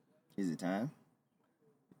Is it time?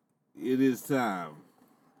 It is time.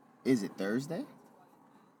 Is it Thursday?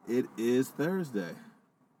 It is Thursday.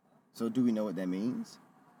 So do we know what that means?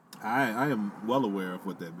 I am well aware of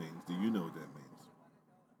what that means. Do you know what that means?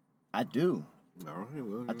 I do. All right.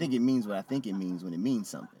 Well, I think it means what I think it means when it means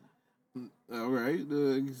something. All right.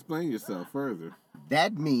 Explain yourself further.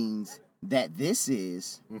 That means that this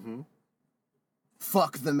is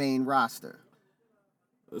fuck the main roster.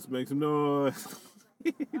 Let's make some noise.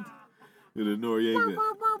 Do the Noriega.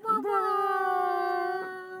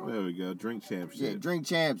 There we go. Drink champ shit. Yeah, drink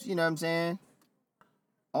champs, you know what I'm saying?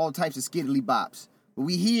 All types of skiddly bops. But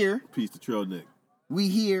we here. Peace to Trill Nick. We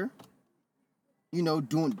here. You know,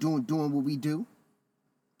 doing what we do.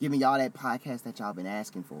 Giving y'all that podcast that y'all been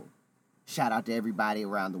asking for. Shout out to everybody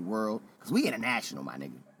around the world. Because we international, my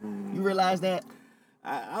nigga. You realize that?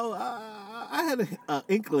 I had an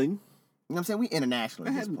inkling. You know what I'm saying? We international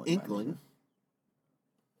at I this had an point, my inkling. nigga.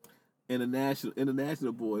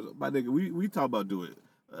 International boys. My nigga, we talk about doing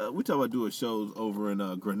shows over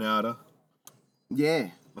in Grenada, Yeah.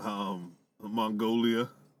 Mongolia,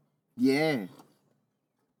 Yeah.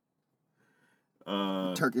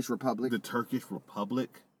 Turkish Republic, the Turkish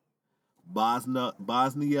Republic,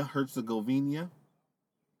 Bosnia Herzegovina,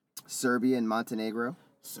 Serbia and Montenegro.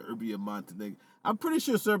 I'm pretty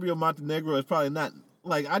sure Serbia and Montenegro is probably not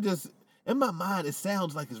like in my mind it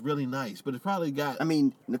sounds like it's really nice, but it's probably got. I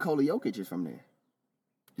mean, Nikola Jokic is from there.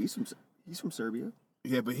 He's from Serbia.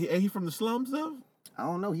 Yeah, but he from the slums though. I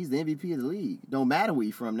don't know. He's the MVP of the league. Don't matter where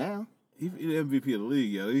he's from now. He's the MVP of the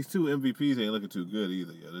league, yo. These two MVPs ain't looking too good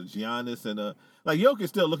either, yo. The Giannis and like Jokic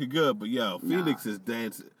still looking good, but yo, Phoenix is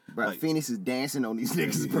dancing. Bro, like, Phoenix is dancing on these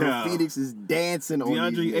niggas, bro. Yeah. Phoenix is dancing on these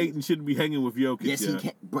niggas. DeAndre Ayton shouldn't be hanging with Jokic. Yes, yo. he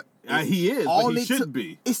can. But he is, but he shouldn't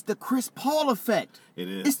be. It's the Chris Paul effect. It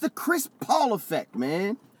is. It's the Chris Paul effect,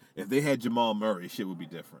 man. If they had Jamal Murray, shit would be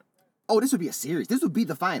different. Oh, this would be a series. This would be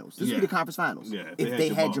the finals. This would be the conference finals. Yeah. If they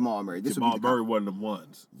had Jamal Murray, this would be the Jamal Murray one of them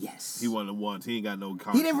ones. Yes. He one of them ones. He ain't got no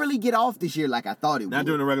conference. He didn't really get off this year like I thought he would. Not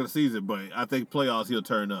during the regular season, but I think playoffs he'll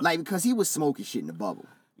turn up. Like, because he was smoking shit in the bubble.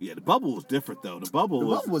 Yeah, the bubble was different, though. The bubble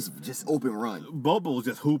was just open run. Bubble was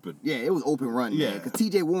just hooping. Yeah, it was open run, man. Because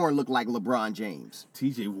T.J. Warren looked like LeBron James.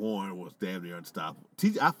 T.J. Warren was damn near unstoppable.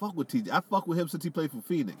 I fuck with T.J. I fuck with him since he played for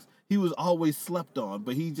Phoenix. He was always slept on,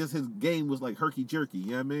 but his game was like herky-jerky, you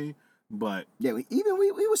know what I mean? But yeah, even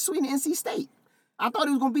he was sweet in NC State. I thought he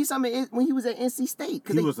was going to be something when he was at NC State.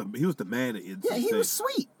 He was the man at NC State. Yeah, he was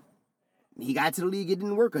sweet. He got to the league, it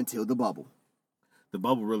didn't work until the bubble. The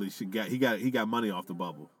bubble really he got money off the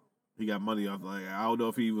bubble. He got money off. Like, I don't know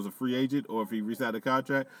if he was a free agent or if he re-signed a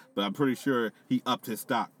contract, but I'm pretty sure he upped his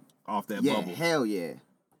stock off that bubble. Yeah, hell yeah.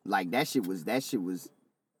 Like that shit was.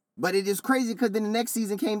 But it is crazy because then the next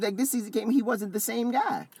season came. Like this season came, he wasn't the same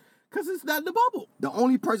guy. Because it's not the bubble. The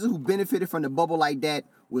only person who benefited from the bubble like that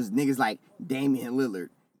was niggas like Damian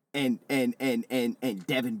Lillard and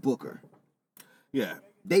Devin Booker. Yeah.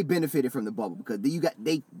 They benefited from the bubble because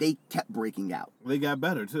they kept breaking out. They got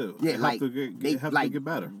better too. Yeah, they get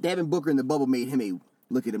better. Devin Booker in the bubble made him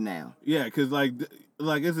look at him now. Yeah, because like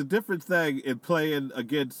it's a different thing in playing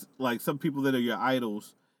against like some people that are your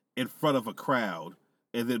idols in front of a crowd,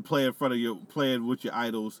 and then playing with your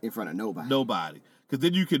idols in front of nobody. Because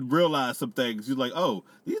then you can realize some things. You're like, oh,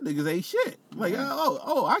 these niggas ain't shit. Like,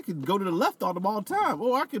 I can go to the left on them all the time.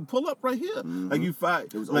 Oh, I can pull up right here. Mm-hmm. Like you find,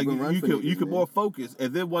 it was like you can more focus.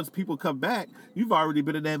 And then once people come back, you've already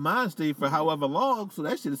been in that mind state for however long. So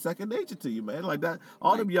that shit is second nature to you, man. Like that,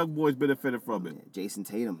 all them young boys benefited from it. Yeah,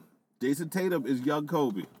 Jason Tatum is young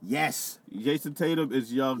Kobe. Yes. Jason Tatum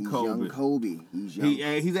is young Kobe. He's young.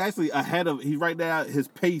 He's actually ahead of. He right now his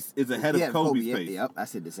pace is ahead of Kobe's pace. Yep, I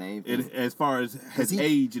said the same thing. As far as his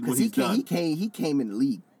age and what he's done. He came in the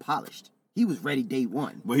league polished. He was ready day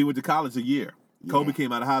one. But he went to college a year. Yeah. Kobe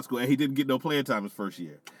came out of high school and he didn't get no playing time his first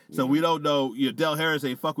year. So we don't know. Del Harris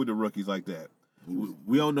ain't fuck with the rookies like that.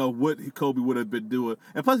 We don't know what Kobe would have been doing.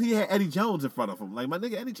 And plus, he had Eddie Jones in front of him. Like, my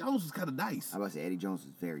nigga, Eddie Jones was kind of nice. I was about to say, Eddie Jones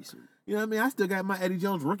was very sweet. You know what I mean? I still got my Eddie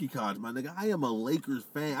Jones rookie cards, my nigga. I am a Lakers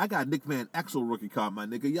fan. I got Nick Van Exel rookie card, my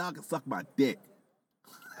nigga. Y'all can suck my dick.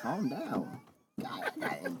 Calm down. I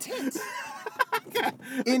got intense.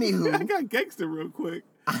 Anywho. I got gangster real quick.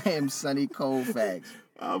 I am Sonny Colfax.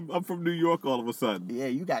 I'm from New York all of a sudden. Yeah,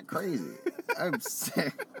 you got crazy. I'm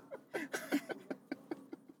sick.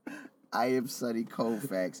 I am Sonny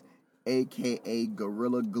Colfax, a.k.a.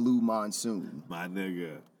 Gorilla Glue Monsoon. My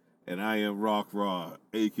nigga. And I am Rock Raw,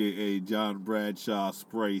 a.k.a. John Bradshaw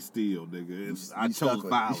Spray Steel, nigga. I chose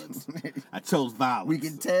violence. I chose violence. We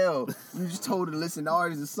can tell. You just told the listening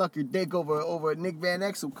audience to suck your dick over a Nick Van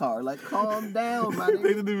Exel card. Like, calm down, my nigga.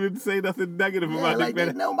 They didn't even say nothing negative about like Nick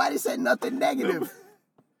Van Exel. Nobody said nothing negative.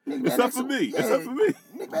 Except for me. Except for me.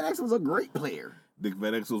 Nick Van Exel was a great player. Nick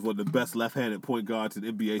Van Exel was one of the best left-handed point guards in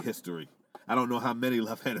NBA history. I don't know how many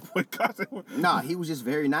left-handed point guards there were. Nah, he was just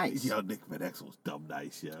very nice. Yo, Nick Van Exel was dumb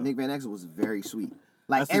nice, yo. Nick Van Exel was very sweet.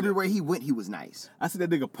 Like, everywhere he went, he was nice. I seen that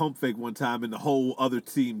nigga pump fake one time and the whole other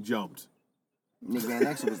team jumped. Nick Van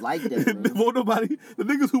Exel was like that, man. Won't nobody, the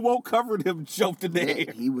niggas who won't cover him jumped in the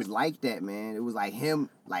air. He was like that, man. It was like him,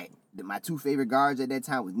 like, my two favorite guards at that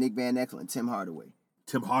time was Nick Van Exel and Tim Hardaway.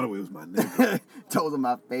 Tim Hardaway was my nigga. Those are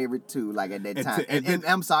my favorite two, like, at that time. And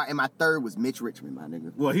I'm sorry, and my third was Mitch Richmond, my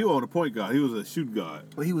nigga. Well, he was on a point guard. He was a shoot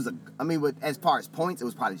guard. Well, he was but as far as points, it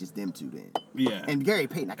was probably just them two then. Yeah. And Gary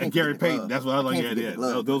Payton. Gary Payton, that's what I like. Yeah.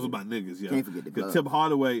 Those are my niggas, yeah. Can't forget the glove. Tim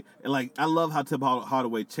Hardaway, and like, I love how Tim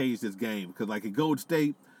Hardaway changed his game. Because, like, at Golden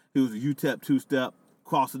State, he was a UTEP two-step,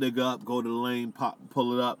 cross the nigga up, go to the lane,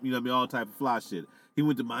 pull it up, you know what I mean, all type of fly shit. He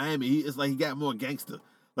went to Miami. It's like he got more gangster.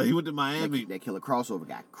 Like, he went to Miami. That killer crossover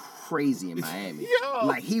got crazy in Miami. Yo.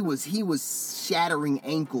 Like, he was shattering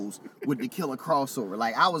ankles with the killer crossover.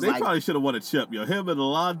 Like, I was they probably should have won a chip, yo. Him and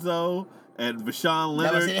Alonzo and Vashawn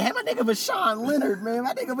Leonard. Hey, my nigga Vashawn Leonard, man.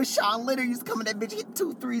 My nigga Vashawn Leonard used to come in that bitch, hit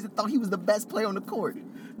 2 threes, and thought he was the best player on the court.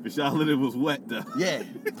 Vashawn Leonard was wet, though. Yeah,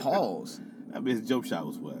 pause. I mean, his jump shot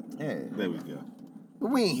was wet. Yeah. There we go.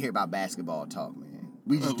 But we ain't here about basketball talk, man.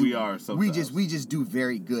 We are sometimes. We just do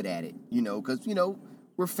very good at it, you know, because, you know,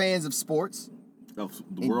 we're fans of sports. Of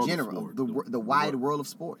the in world general, of sport. The wide world of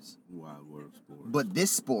sports. Wide world of sports. But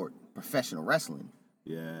this sport, professional wrestling,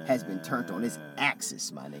 has been turned on its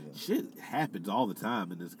axis, my nigga. Shit happens all the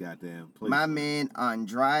time in this goddamn place. My man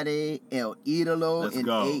Andrade El Idolo in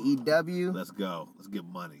AEW. Let's go. Let's get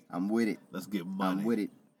money. I'm with it. Let's get money. I'm with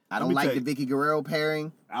it. I don't like the Vicky Guerrero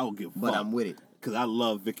pairing. I don't give a fuck. But I'm with it. Because I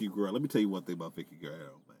love Vicky Guerrero. Let me tell you one thing about Vicky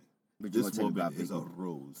Guerrero, man. This woman is a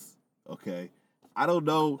rose. Okay? I don't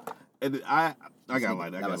know. And I gotta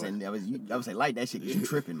like that. I was saying, like that shit, you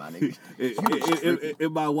tripping, my nigga.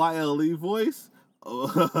 In my YLE voice,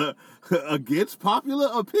 against popular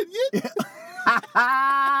opinion?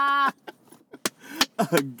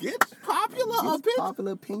 Against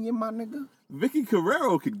popular opinion? My nigga? Vicky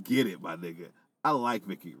Guerrero can get it, my nigga. I like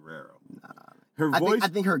Vicky Guerrero. Nah. Her voice. I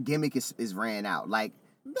think her gimmick is ran out. Like,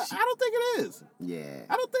 I don't think it is. Yeah.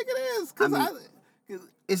 I don't think it is. Because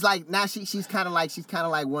it's like now she's kind of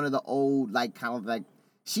like one of the old, like, kind of like,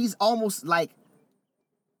 she's almost like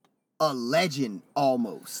a legend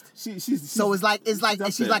almost. So it's like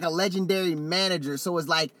she's like a legendary manager. So it's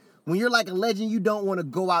like when you're like a legend, you don't want to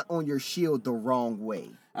go out on your shield the wrong way.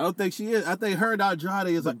 I don't think she is. I think her and Andrade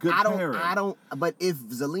is a good pairing. But if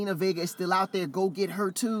Zelina Vega is still out there, go get her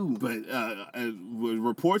too. But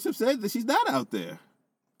reports have said that she's not out there.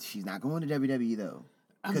 She's not going to WWE though.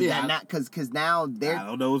 Because now they're. I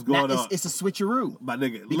don't know what's going on. It's a switcheroo, my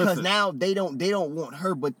nigga. Because now they don't want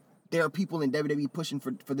her, but there are people in WWE pushing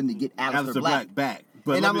for them to get Aleister Black back.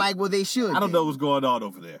 But I'm like, well, they should. I don't know what's going on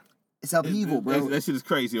over there. It's upheaval, bro. That shit is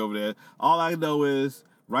crazy over there. All I know is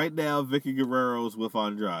right now, Vicky Guerrero's with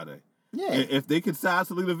Andrade. Yeah. If they can sign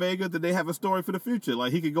Zelina Vega, then they have a story for the future.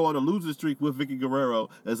 Like, he could go on a losing streak with Vicky Guerrero,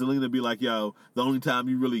 and Zelina be like, yo, the only time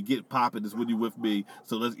you really get popping is when you with me.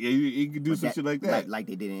 So he can do some shit like that. Like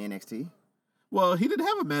they did in NXT? Well, he didn't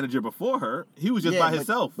have a manager before her. He was just by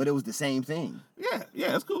himself. But it was the same thing. Yeah,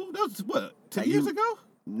 that's cool. That was, what, 10 years ago?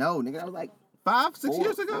 No, nigga, that was like 6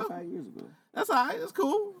 years ago? 5 years ago. That's all right. That's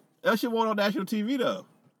cool. That shit went on national TV, though.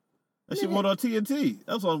 That shit went on TNT.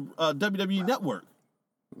 That was on WWE Network.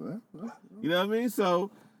 What? You know what I mean? So,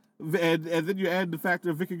 and then you add the factor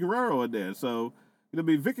of Vicky Guerrero in there. So, you know what I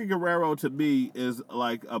mean? Vicky Guerrero, to me, is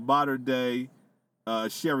like a modern-day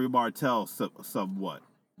Sherry Martel somewhat.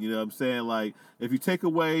 You know what I'm saying? Like, if you take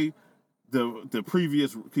away the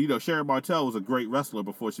previous, you know, Sherry Martel was a great wrestler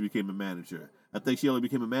before she became a manager. I think she only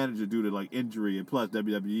became a manager due to, like, injury, and plus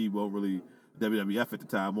WWF at the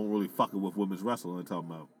time won't really fucking with women's wrestling I'm talking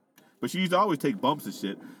about. But she used to always take bumps and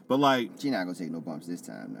shit. But, like... She not gonna take no bumps this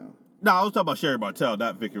time, no. No, I was talking about Sherry Martel,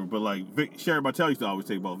 not Vicky. But, like, Sherry Martel used to always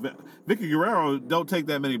take bumps. Vicky Guerrero don't take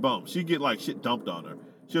that many bumps. She get, like, shit dumped on her.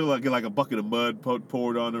 She'll, like, get, like, a bucket of mud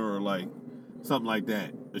poured on her or, like, something like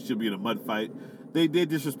that. Or she'll be in a mud fight. They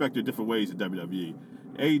disrespect her different ways in WWE.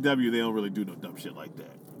 AEW, they don't really do no dumb shit like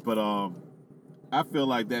that. But, I feel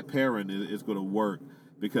like that pairing is going to work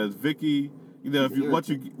because Vicky You know, if She's you once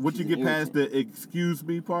you She's get an past irritant. the excuse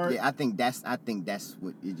me part. Yeah, I think that's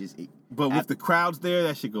what it just. But with the crowds there,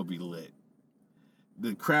 that shit gonna be lit.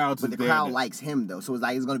 The crowds, But is the there crowd to- likes him though, so it's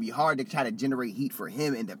like it's gonna be hard to try to generate heat for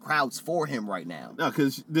him, and the crowd's for him right now. No,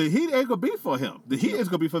 because the heat ain't gonna be for him. The heat is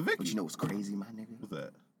gonna be for Vicky. But you know what's crazy, my nigga? What's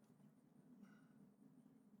that?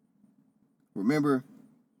 Remember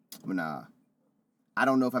when I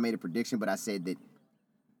don't know if I made a prediction, but I said that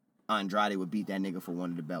Andrade would beat that nigga for one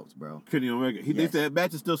of the belts, bro. Kenny Omega. They Yes. said that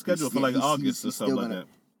match is still scheduled for like August or something like that.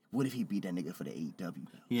 What if he beat that nigga for the AEW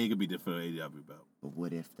belt? He ain't gonna be there for the AEW belt. But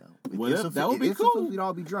what if though? What if? That would be cool. We'd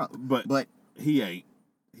all be drunk. But he ain't.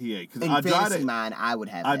 Because in fantasy mind, I would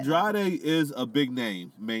have that. Andrade is a big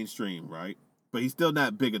name, mainstream, right? But he's still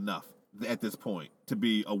not big enough at this point to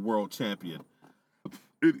be a world champion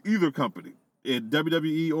in either company, in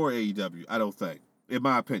WWE or AEW. I don't think, in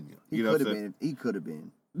my opinion. He could have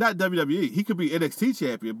been. Not WWE. He could be NXT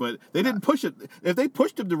champion, but they didn't push it. If they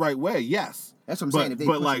pushed him the right way, yes. That's what I'm saying. If they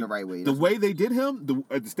pushed him the right way, the way they did him,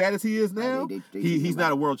 the status he is now, they he's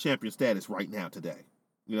not a world champion status right now today.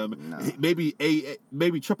 You know what I mean? No.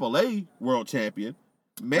 Maybe AAA world champion.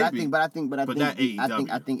 Maybe, but I think not AEW.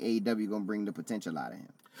 I think AEW gonna bring the potential out of him.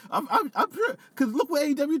 I'm sure, because look what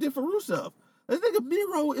AEW did for Rusev. I think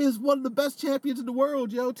Miro is one of the best champions in the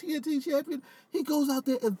world, yo. TNT champion. He goes out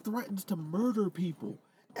there and threatens to murder people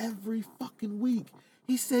every fucking week.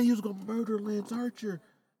 He said he was gonna murder Lance Archer.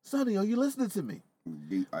 Sonny, are you listening to me?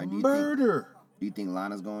 Murder. Do you think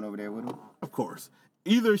Lana's going over there with him? Of course.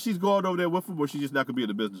 Either she's going over there with him, or she's just not gonna be in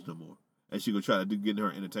the business no more, and she gonna try to get in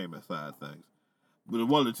her entertainment side of things. But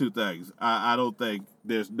one of the two things, I don't think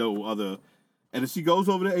there's no other. And if she goes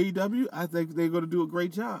over to AEW, I think they're gonna do a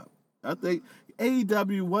great job. I think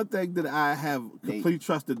AEW, one thing that I have complete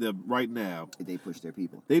trust in them right now, they push their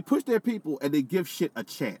people. They push their people, and they give shit a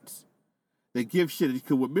chance. They give shit.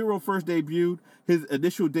 Because when Miro first debuted, his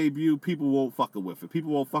initial debut, people won't fucking with it.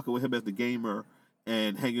 People won't fucking with him as the gamer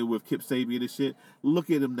and hanging with Kip Sabian and shit. Look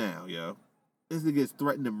at him now, yo. This nigga is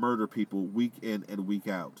threatening to murder people week in and week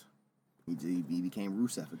out. He became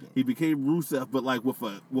Rusev again. He became Rusev, but like with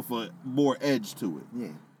a more edge to it. Yeah.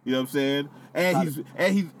 You know what I'm saying? And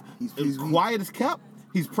he's quiet as kept.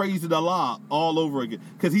 He's praising Allah all over again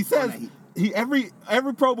because he says every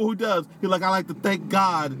promo who does, he's like, I like to thank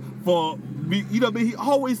God for me. You know what I mean? He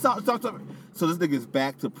always talks. So this nigga's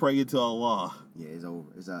back to praying to Allah. Yeah, it's over.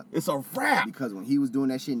 It's a wrap. Because when he was doing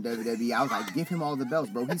that shit in WWE, I was like, give him all the belts,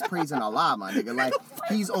 bro. He's praising Allah, my nigga. Like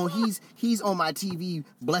he's on my TV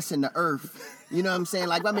blessing the earth. You know what I'm saying?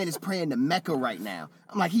 Like my man is praying to Mecca right now.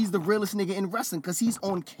 I'm like, he's the realest nigga in wrestling because he's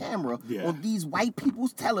on camera on these white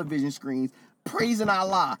people's television screens praising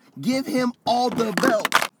Allah. Give him all the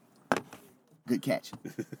belts. Good catch.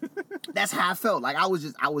 That's how I felt. Like I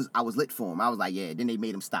was lit for him. I was like, yeah. Then they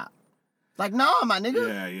made him stop. Like, nah, my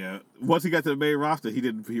nigga. Yeah. Once he got to the main roster, he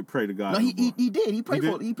didn't pray to God. No, he did. He prayed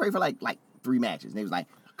for like 3 matches. And they was like,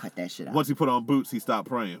 cut that shit out. Once he put on boots, he stopped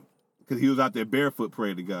praying. Because he was out there barefoot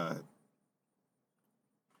praying to God.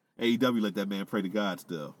 AEW let that man pray to God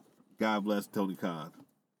still. God bless Tony Khan.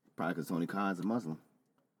 Probably because Tony Khan's a Muslim.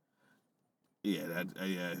 Yeah,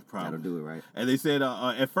 probably. That'll do it, right? And they said,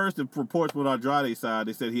 at first, the reports with Andrade's side,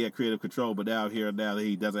 they said he had creative control, but now that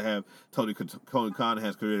he doesn't have, Tony Khan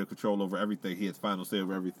has creative control over everything. He has final say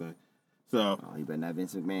over everything. So. Oh, he better not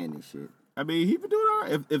Vince McMahon this shit. I mean, he been doing all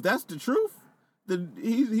right. If that's the truth, then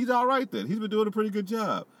he's all right then. He's been doing a pretty good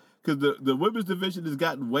job. Because the women's division has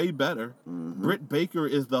gotten way better. Mm-hmm. Britt Baker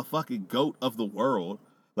is the fucking GOAT of the world.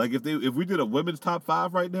 Like, if we did a women's top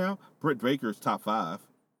 5 right now, Britt Baker's top 5.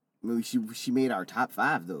 I mean, she made our top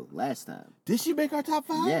 5 though last time. Did she make our top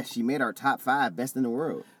 5? Yeah, she made our top 5 best in the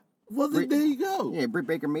world. Well, then there you go. Yeah, Britt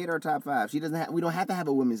Baker made our top 5. We don't have to have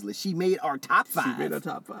a women's list. She made our top 5. She made our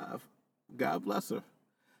top 5. God bless her.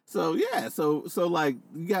 So yeah, so like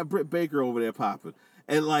you got Britt Baker over there popping,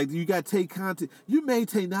 and like you got Tay Conti. You made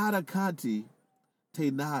Taynara Conti.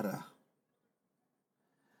 Taynara.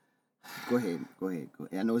 Go ahead.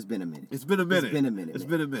 I know it's been a minute. It's been a minute. It's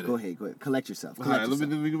been a minute. Go ahead. Collect yourself. All right, let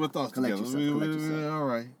me get my thoughts together. Collect yourself. All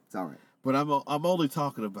right. It's all right. But I'm only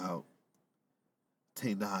talking about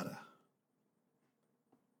Taynara.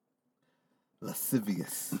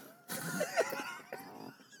 Lascivious.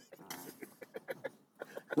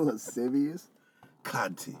 Lascivious?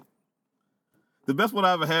 Conti. The best one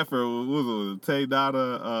I ever had for her was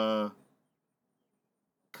Taynara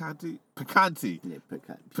Conti? Picanti. Yeah,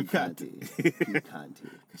 Picanti. Picanti.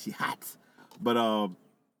 She hot. But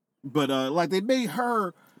like they made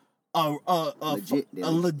her a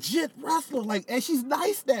legit wrestler. Like, and she's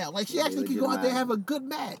nice now. Like, she actually can go out there and have a good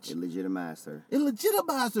match. It legitimized her.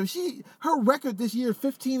 Her record this year is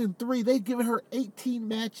 15-3. They've given her 18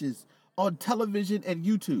 matches on television and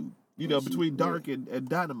YouTube. You know, between Dark and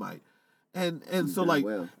Dynamite. And so like,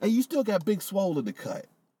 and you still got Big Swole in the cut.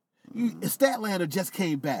 Statlander just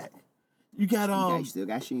came back. You got you still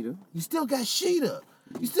got Sheeta. You still got Sheeta.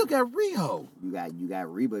 You still got Riho. You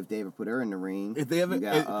got Reba if they ever put her in the ring. If they ever,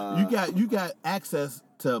 you got access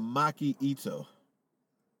to Maki Ito.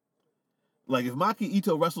 Like if Maki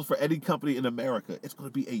Ito wrestles for any company in America, it's going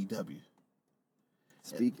to be AEW.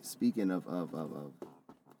 Speaking of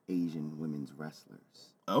Asian women's wrestlers.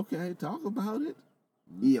 Okay, talk about it.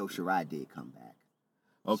 Io Shirai did come back.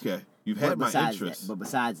 Okay, you've had my interest. But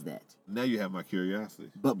besides that. Now you have my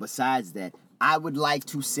curiosity. But besides that, I would like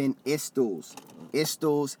to send Istles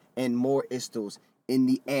and more Istles in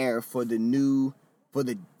the air for the new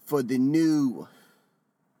WWE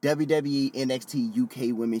NXT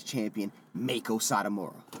UK Women's Champion, Meiko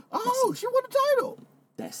Satomura. Oh, she won the title.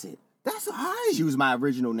 That's it. That's all right. She was my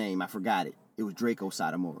original name. I forgot it. It was Draco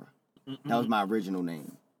Satomura. That was my original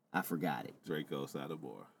name. I forgot it. Draco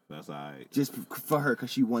Satomura. That's all right. Just for her, because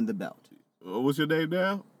she won the belt. What's your name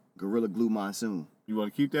now? Gorilla Glue Monsoon. You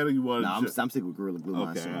want to keep that or you want to... No, I'm sticking with Gorilla Glue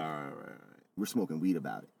Monsoon. Okay, all right. We're smoking weed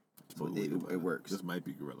about it. So it works. This might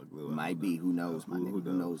be Gorilla Glue. Might be. Who knows, my nigga?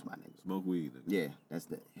 Who knows, my nigga? Smoke weed. Nigga. Yeah, that's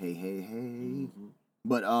the... Hey. Mm-hmm.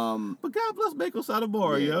 But God bless Meiko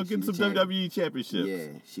Satomura, getting some WWE championships.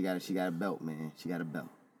 Yeah, she got a belt, man. She got a belt.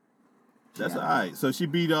 That's all right. So she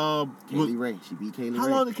beat Kaylee Ray. She beat Kaylee Ray. How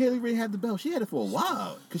long did Kaylee Ray have the belt? She had it for a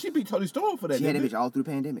while. Because she beat Toni Storm for that. She had that bitch all through the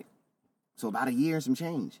pandemic. So about a year and some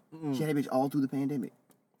change. She had that bitch all through the pandemic.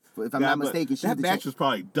 If I'm not mistaken, that match was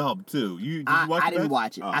probably dumb too. Did you watch I didn't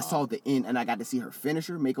watch it. I saw the end and I got to see her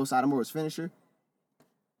finisher, Meiko Satomura's finisher.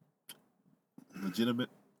 Legitimate.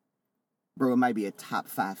 Bro, it might be a top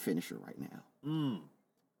 5 finisher right now.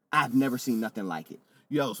 I've never seen nothing like it.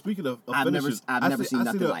 Yo, speaking of finishers, I've never seen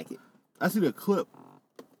nothing like it. I seen a clip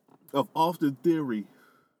of Austin Theory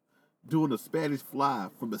doing a Spanish fly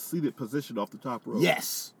from a seated position off the top rope.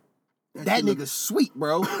 Yes. That nigga's sweet,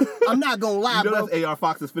 bro. I'm not gonna lie, bro. That's AR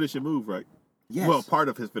Fox's finishing move, right? Yes. Well, part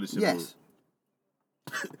of his finishing move.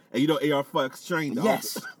 And AR Fox trained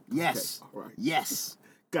Yes. Okay. All right. Yes.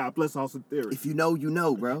 God bless Austin Theory. If you know, you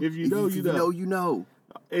know, bro. If you know, you know.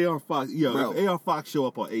 AR Fox, bro, if AR Fox show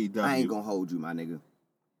up on AEW. I ain't gonna hold you, my nigga.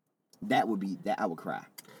 That I would cry.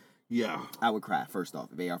 Yeah. I would cry, first off,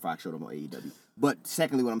 if AR Fox showed up on AEW. But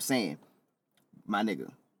secondly, what I'm saying, my nigga,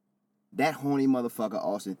 that horny motherfucker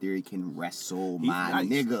Austin Theory can wrestle, my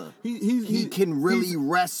nigga. He can really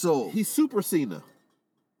wrestle. He's Super Cena.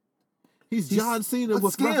 He's John Cena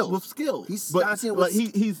with skills. He's John Cena with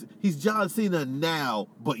he's John Cena now,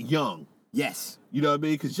 but young. Yes. You know what I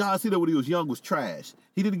mean? Because John Cena, when he was young, was trash.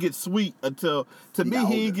 He didn't get sweet until,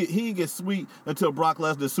 he didn't get sweet until Brock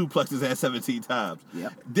Lesnar suplexed his ass 17 times.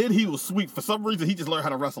 Yep. Then he was sweet. For some reason, he just learned how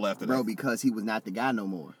to wrestle after that. Bro, because he was not the guy no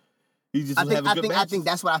more. He just was having good matches. I think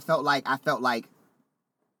that's what I felt like.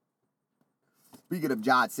 Speaking of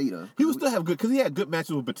John Cena, he would still have good, because he had good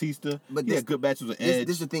matches with Batista. But he had good matches with Edge.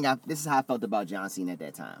 This is the thing. This is how I felt about John Cena at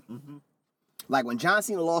that time. Mm-hmm. Like when John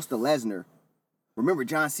Cena lost to Lesnar. Remember,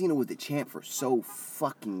 John Cena was the champ for so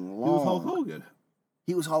fucking long.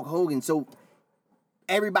 He was Hulk Hogan. So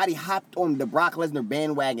everybody hopped on the Brock Lesnar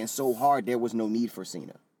bandwagon so hard there was no need for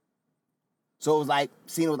Cena. So it was like,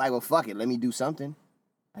 Cena was like, well, fuck it. Let me do something.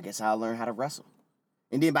 I guess I'll learn how to wrestle.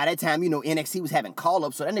 And then by that time, NXT was having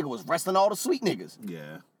call-ups, so that nigga was wrestling all the sweet niggas.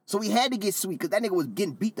 Yeah. So he had to get sweet, because that nigga was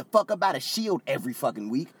getting beat the fuck up out of Shield every fucking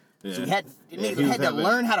week. Yeah. So he had to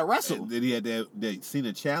learn how to wrestle. Then he had that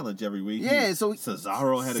Cena challenge every week. Yeah, so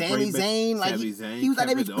Cesaro had Sami a great Zayn, match. He was like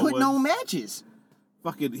that bitch putting on matches.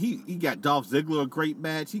 Fucking, he got Dolph Ziggler a great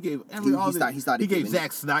match. He gave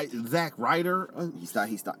Zack Ryder. He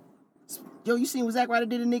started. Yo, you seen what Zack Ryder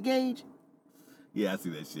did to Nick Gage? Yeah, I see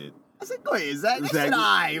that shit. I said, go ahead, Zack. That shit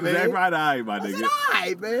aight, man. Zack Ryder aight, my nigga. I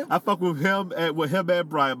said, aight, man. I fuck with him and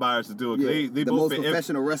Brian Myers to do it. Yeah, they the both most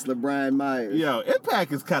professional wrestler, Brian Myers. Yo,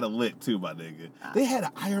 Impact is kind of lit too, my nigga. They had an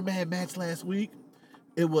Iron Man match last week.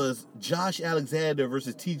 It was Josh Alexander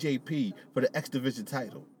versus TJP for the X Division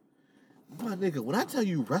title. My nigga, when I tell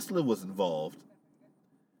you wrestling was involved,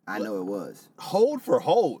 I know it was. Hold for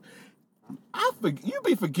hold. You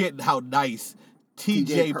be forgetting how nice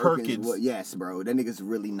TJ Perkins was. Yes, bro. That nigga's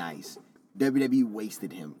really nice. WWE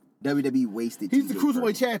wasted him. WWE wasted. He's the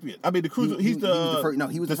cruiserweight champion. I mean, he was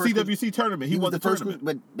the CWC tournament. He won the first tournament.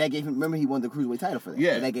 But that gave him. Remember, he won the cruiserweight title for that.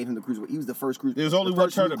 Yeah, and that gave him the cruiserweight. He was the first cruiserweight. There's only one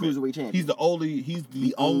tournament. Cruiserweight champion. He's the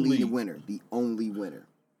only winner. The only winner.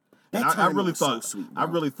 That And I tournament really was thought, so sweet, I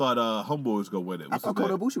bro. really thought Homeboy was gonna win it. I What's thought his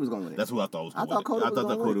Kota name? Ibushi was going to win it. That's who I thought was gonna I thought win it. Kota I was thought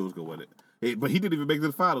that gonna win Kota was gonna win it. But he didn't even make it to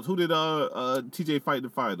the finals. Who did TJ fight in the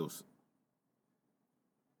finals?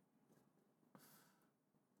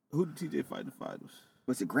 Who did TJ fight in the finals?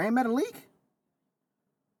 Was it Grand Metalik?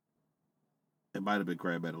 It might have been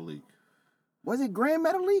Grand Metalik. Was it Grand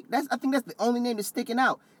Metalik? I think that's the only name that's sticking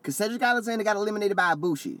out. Because Cedric Alexander got eliminated by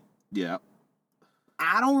Ibushi. Yeah.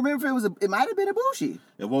 I don't remember if it might have been Ibushi.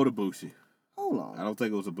 It wasn't Ibushi. Hold on. I don't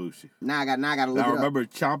think it was Ibushi. Now I got to look Now, I it up. remember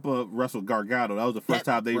Ciampa wrestled Gargano. That was the first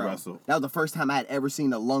time they Bro, wrestled. That was the first time I had ever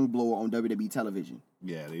seen a lung blower on WWE television.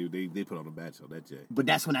 Yeah, they put on a match on that day. But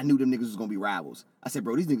that's when I knew them niggas was going to be rivals. I said,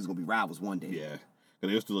 bro, these niggas going to be rivals one day. Yeah.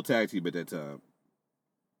 Because they were still a tag team at that time.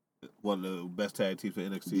 One of the best tag teams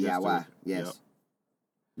in NXT DIY, history. yes. Yep.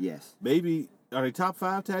 Yes. Maybe, are they top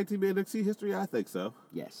 5 tag team in NXT history? I think so.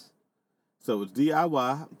 Yes. So it's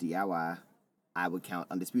DIY, DIY. I would count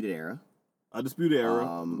Undisputed Era. Undisputed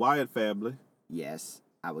Era, Wyatt Family, Yes.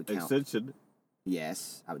 I would count. Ascension,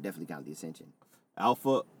 Yes. I would definitely count the Ascension.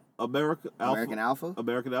 American Alpha?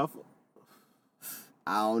 American Alpha,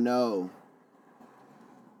 I don't know.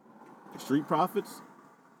 Street Profits,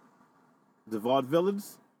 the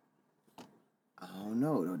Vaudevillains. I don't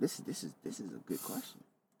know. No, this is a good question.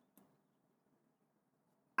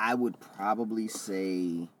 I would probably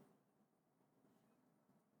say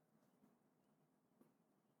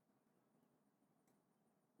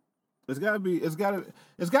It's gotta be.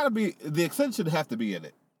 The Ascension have to be in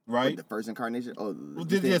it, right? the first incarnation. Oh,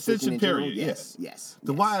 The Ascension in general? period. Yes. Yeah. Yes.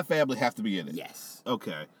 The yes. Wyatt family have to be in it. Yes.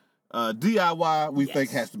 Okay. DIY we Yes, think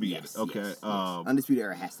has to be yes, in it. Okay. yes, yes. Undisputed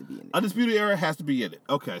Era has to be in it. Undisputed Era has to be in it.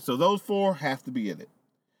 Okay. So those 4 have to be in it.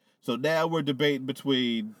 So now we're debating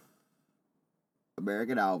between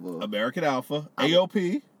American Alpha.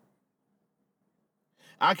 AOP.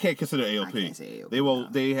 I can't consider AOP. I can't say AOP. They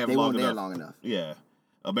won't. They haven't They long weren't there enough. long enough. Yeah.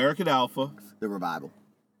 American Alpha. The Revival.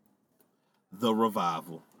 The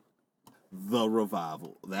Revival.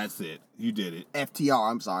 That's it. You did it.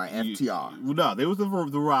 FTR. I'm sorry. FTR. No, there was the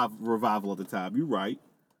Revival at the time. You're right.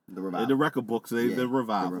 The Revival. In the record books, the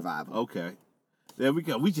Revival. The Revival. Okay. There we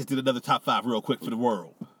go. We just did another top 5 real quick for the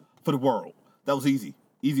world. That was easy.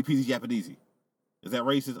 Easy peasy Japanesey. Is that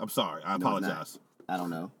racist? I'm sorry. I apologize. I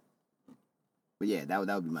don't know. But yeah, that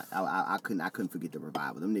would be my. I couldn't forget the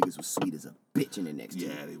Revival. Them niggas was sweet as a bitch in the next team.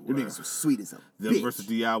 Yeah, they were. Them niggas was sweet as a Them bitch. versus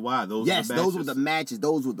DIY. Those yes, were the matches. those were the matches.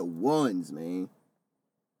 Those were the ones, man.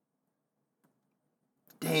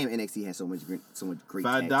 Damn, NXT has so much great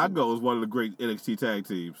tag Fandango is one of the great NXT tag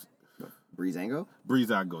teams. Breezango?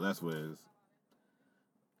 Breezango, that's what it is.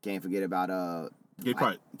 Can't forget about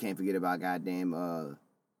Can't forget about goddamn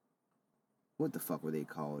what the fuck were they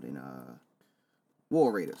called in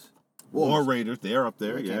War Raiders. War Raiders, they're up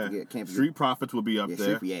there. Yeah, Yeah, can't forget. Street Profits will be up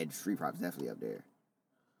there. Street Profits definitely up there.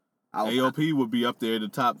 AOP would be up there in the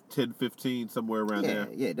top 10, 15, somewhere around there.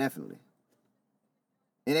 Yeah, definitely.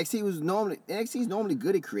 NXT is normally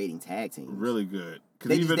good at creating tag teams. Really good.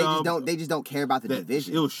 They just don't care about the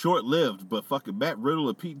division. It was short lived, but fucking Matt Riddle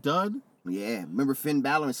and Pete Dunne. Yeah, remember Finn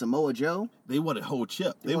Balor and Samoa Joe? They won a whole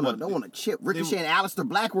chip. They won a chip. Ricochet and Aleister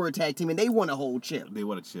Black were a tag team, and they won a whole chip. They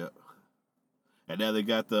won a chip. And now they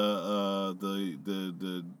got the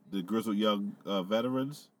grizzled young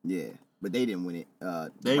veterans. Yeah, but they didn't win it.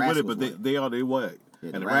 They win it, but they won. Yeah,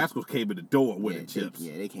 and the Rascals came in the door winning chips.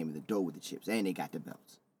 They came in the door with the chips, and they got the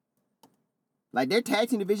belts. Like, their tag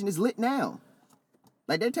team division is lit now.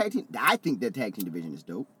 Like, their tag team, I think their tag team division is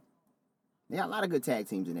dope. They got a lot of good tag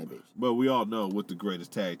teams in that bitch. But we all know what the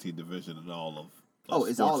greatest tag team division in all of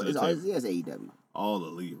it's AEW. All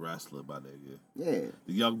elite wrestling, my nigga. Yeah.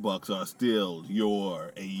 The Young Bucks are still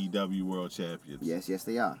your AEW World Champions. Yes,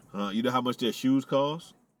 they are. You know how much their shoes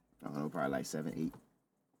cost? I don't know, probably like 7, 8.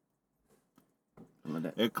 Something like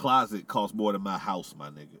that. Their closet costs more than my house, my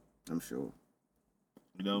nigga. I'm sure.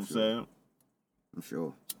 You know what I'm saying? I'm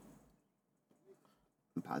sure.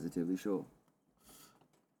 I'm positively sure.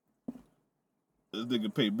 This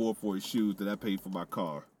nigga paid more for his shoes than I paid for my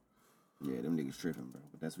car. Yeah, them niggas tripping, bro.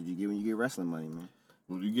 But that's what you get when you get wrestling money, man.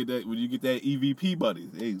 When you get that EVP money,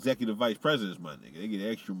 they executive vice presidents money, they get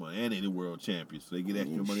extra money, and they the world champions, so they get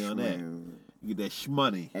extra money on that. You get that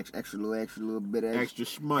shmoney. Extra little bit of extra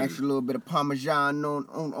shmoney. Extra little bit of Parmesan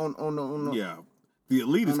on the yeah. The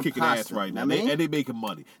Elite is kicking ass right now, and they making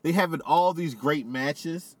money. They having all these great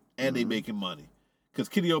matches, and they making money. Because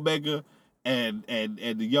Kenny Omega and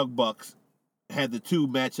the Young Bucks had the 2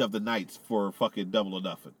 match of the nights for fucking Double or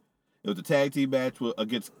Nothing. It was the tag team match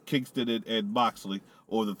against Kingston and Moxley,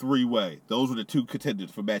 or the 3-way. Those were the 2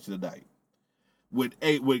 contenders for match of the night. When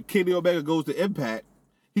Kenny Omega goes to Impact,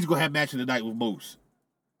 he's gonna have match of the night with Moose.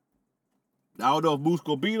 I don't know if Moose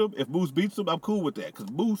gonna beat him. If Moose beats him, I'm cool with that. Because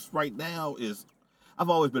Moose right now is, I've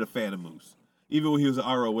always been a fan of Moose. Even when he was at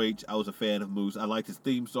ROH, I was a fan of Moose. I liked his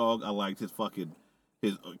theme song. I liked his fucking,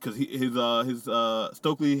 because his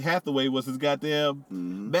Stokely Hathaway was his goddamn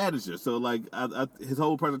manager. So like, his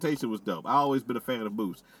whole presentation was dope. I always been a fan of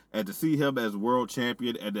Moose, and to see him as world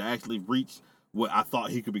champion and to actually reach what I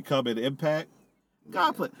thought he could become in Impact,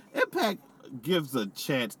 Impact gives a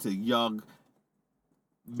chance to young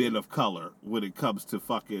men of color when it comes to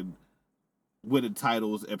fucking winning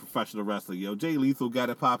titles and professional wrestling. Yo, Jay Lethal got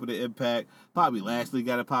it popping at Impact. Bobby Lashley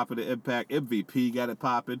got it popping at Impact. MVP got it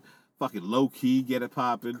popping. Fucking Low Key get it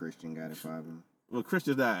popping. Christian got it popping. Well,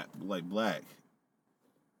 Christian's not like black.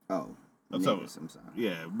 Oh, I'm sorry.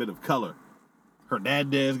 Yeah, men of color.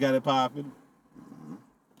 Hernandez got it popping.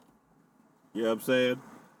 You know what I'm saying?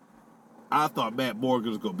 I thought Matt Morgan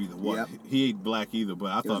was gonna be the one. Yep. He ain't black either,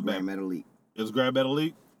 but I thought Grand Metal Elite. It was Grand Metal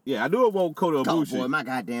Elite? Yeah, I knew it won't Kota Ibushi. Oh boy, my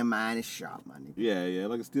goddamn mind is sharp, my nigga. Yeah,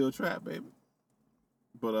 like a steel trap, baby.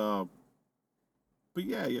 But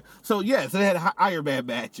yeah. So they had an Iron Man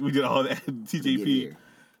match. We did all that in TJP.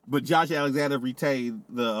 But Josh Alexander retained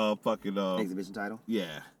the fucking exhibition title.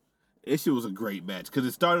 Yeah, it shit was a great match because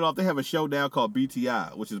it started off. They have a show now called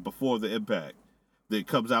BTI, which is before the Impact. That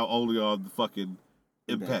comes out only on the fucking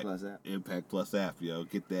Impact Plus app. Yo,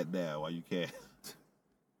 get that now while you can.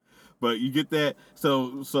 But you get that.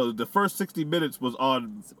 So the first 60 minutes was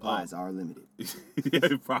on. Supplies are limited. Yeah,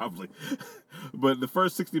 probably. But the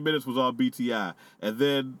first 60 minutes was on BTI, and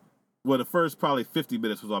then the first probably 50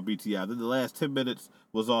 minutes was on BTI. Then the last 10 minutes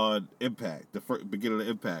was on Impact, the beginning of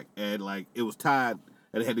Impact, and like it was tied,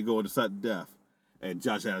 and it had to go into sudden death. And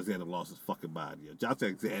Josh Alexander lost his fucking mind, yo. Josh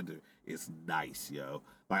Alexander is nice, yo.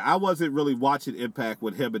 Like, I wasn't really watching Impact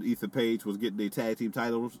when him and Ethan Page was getting their tag team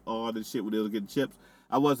titles on and shit when they was getting chips.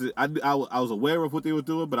 I was aware of what they were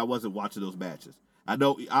doing, but I wasn't watching those matches. I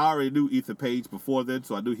already knew Ethan Page before then,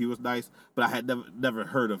 so I knew he was nice, but I had never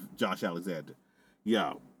heard of Josh Alexander.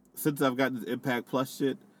 Yo, since I've gotten this Impact Plus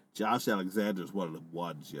shit, Josh Alexander is one of the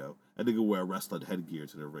ones, yo. That nigga wear wrestling headgear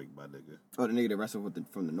to the ring, my nigga. Oh, the nigga that wrestled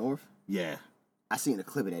from the North? Yeah. I seen a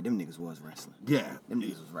clip of that. Them niggas was wrestling. Yeah. Them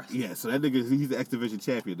niggas was wrestling. Yeah, so that nigga, he's the X Division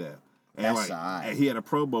champion now. And That's all right. And he had a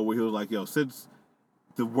promo where he was like, yo, since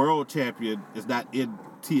the world champion is not in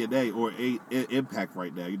TNA or in Impact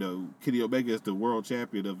right now, you know, Kenny Omega is the world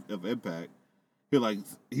champion of Impact.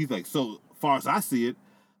 He's like, so far as I see it,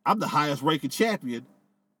 I'm the highest ranking champion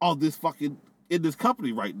on this fucking, in this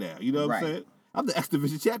company right now. You know what I'm saying? I'm the X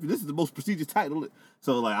Division champion. This is the most prestigious title.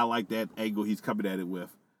 So, like, I like that angle he's coming at it with,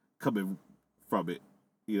 coming from it.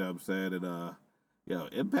 You know what I'm saying? And,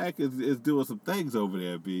 Impact is doing some things over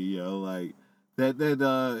there, B. Like,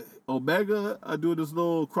 that Omega doing this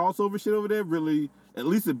little crossover shit over there really, at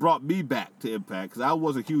least it brought me back to Impact, because I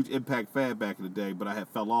was a huge Impact fan back in the day, but I had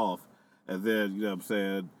fell off. And then, you know what I'm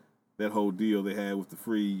saying, that whole deal they had with the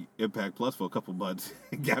free Impact Plus for a couple months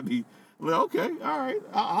got me like, okay, all right,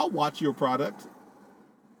 I'll watch your product.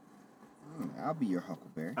 I'll be your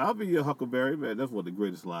Huckleberry. I'll be your Huckleberry, man. That's one of the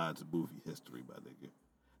greatest lines in movie history, my nigga.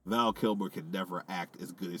 Val Kilmer can never act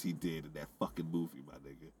as good as he did in that fucking movie, my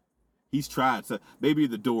nigga. He's tried. So maybe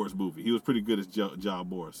in the Doors movie, he was pretty good as John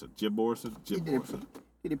Morrison. Jim Morrison? He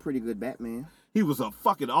did a pretty good Batman. He was a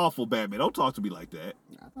fucking awful Batman. Don't talk to me like that.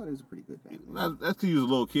 I thought he was a pretty good Batman. That's because you was a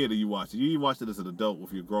little kid and you watched it. You didn't watch it as an adult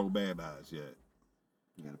with your grown man eyes yet.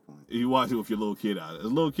 You got a point. You watch it with your little kid eyes. As a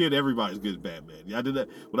little kid, everybody's good at Batman. Yeah, I did that.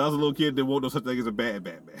 When I was a little kid, there wasn't no such thing as a bad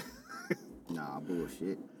Batman. Nah,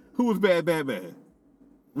 bullshit. Who was bad Batman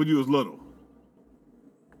when you was little?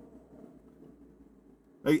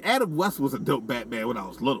 Like, Adam West was a dope Batman when I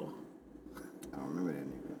was little. I don't remember that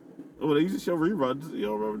nigga. Oh, they used to show reruns. You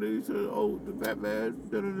don't remember? They used to, the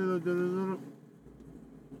Batman.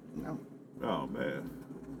 No. Oh, man.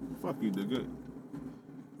 Fuck you, nigga.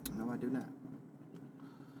 No, I do not.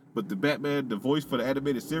 But the Batman, the voice for the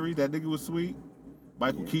animated series, that nigga was sweet.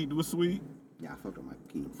 Michael Keaton was sweet. Yeah, I fucked with Michael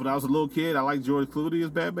Keaton. When I was a little kid, I liked George Clooney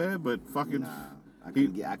as Batman, but fucking... Nah, I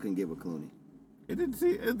couldn't get with Clooney. It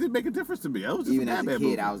didn't make a difference to me. I was just Even a as Batman a kid,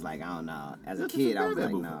 movie. I was like, I don't know. As a kid, I was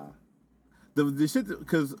like, nah. The shit,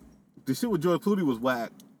 because the shit with George Clooney was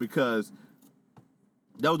whack because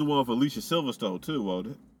that was the one with Alicia Silverstone too,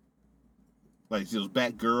 wasn't it? Like, she was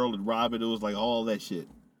Batgirl and Robin. It was like all that shit.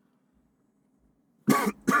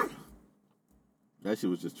 That shit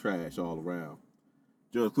was just trash all around.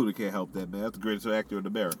 George Clooney can't help that, man. That's the greatest actor in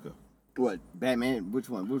America. What, Batman? Which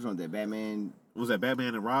one? Which one was that? Batman? Was that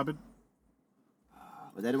Batman and Robin?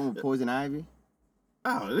 Was that the one with Poison Ivy?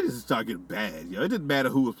 Oh, they just started getting bad, yo. It didn't matter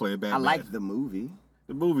who was playing Batman. I liked the movie.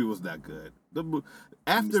 The movie was not good.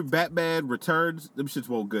 After Batman Returns, them shits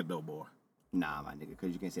weren't good no more. Nah, my nigga,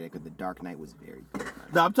 because you can't say that because The Dark Knight was very good.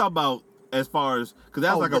 No, I'm talking about as far as because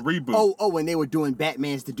that was like a reboot. When they were doing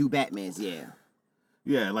Batmans to do Batmans, yeah.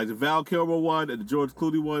 Yeah, like the Val Kilmer one and the George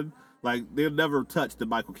Clooney one, like they'll never touch the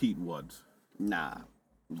Michael Keaton ones. Nah,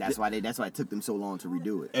 that's why it took them so long to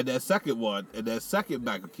redo it. And that second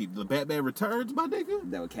Michael Keaton, the Batman Returns, my nigga.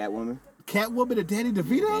 That was Catwoman. Catwoman and Danny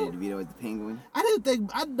DeVito. Danny DeVito as the Penguin.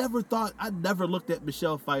 I never looked at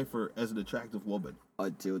Michelle Pfeiffer as an attractive woman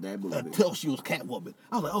Until that movie. until she was Catwoman.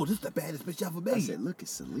 I was like, oh, this is the baddest bitch ever made. I said, look at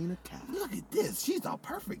Selena Kyle. Look at this. She's all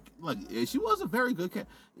perfect. Like, she was a very good cat.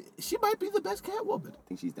 She might be the best Catwoman. I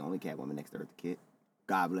think she's the only Catwoman next to Eartha Kitt.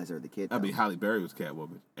 God bless Eartha Kitt. I mean, Halle Berry was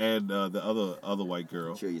Catwoman, and the other white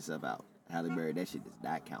girl. Chill yourself out. Halle Berry, that shit does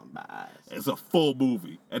not count by eyes. It's a full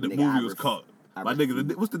movie, and the Nigga, movie was called. My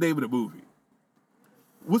nigga, what's the name of the movie?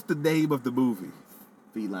 What's the name of the movie?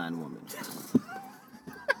 Feline Woman.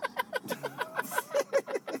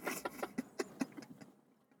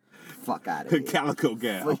 Fuck out of here. Calico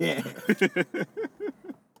Gal. Yeah.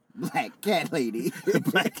 Black Cat Lady.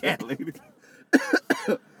 Black Cat Lady.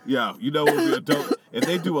 Yeah, you know what would be a dope if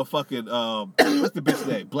they do a fucking what's the bitch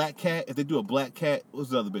name? Black Cat. If they do a Black Cat, what's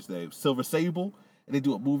the other bitch name? Silver Sable, and they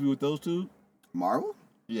do a movie with those two. Marvel?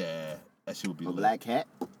 Yeah, that shit would be lit. Black Cat?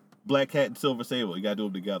 Black Cat and Silver Sable. You gotta do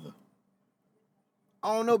them together.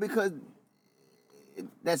 I don't know because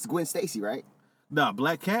that's Gwen Stacy, right? Nah,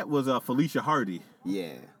 Black Cat was Felicia Hardy.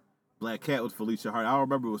 Yeah. Black Cat was Felicia Hardy. I don't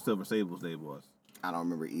remember what Silver Sable's name was. I don't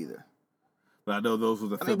remember either. But I know those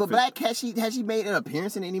was the. I mean, but Black Cat, has she made an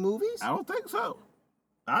appearance in any movies? I don't think so.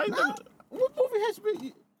 I ain't never. What movie has she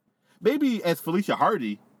been? Maybe as Felicia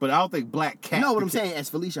Hardy, but I don't think Black Cat. No, what I'm saying as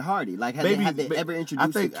Felicia Hardy. Like, have they ever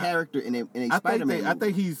introduced a character in a Spider-Man movie? I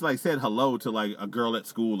think he's like said hello to like a girl at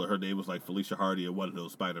school, or her name was like Felicia Hardy or one of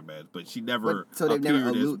those Spider-Mans, but she never. So they've never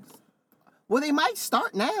alluded. Well, they might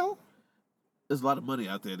start now. There's a lot of money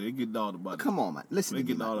out there. They're getting all the money. Come on, man. Listen to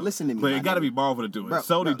me. Listen to me. But it got to be Marvel to do it.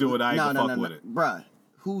 Sony do it. I ain't gonna fuck with it. Bruh,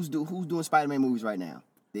 who's doing Spider-Man movies right now?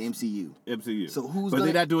 The MCU. So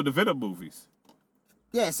they're not doing the Venom movies.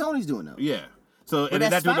 Yeah, Sony's doing those. Yeah. So and they're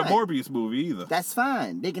not doing the Morbius movie either. That's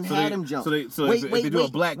fine. They can have them jump. If they do a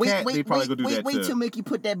Black Cat, they probably gonna do that too. Wait till Mickey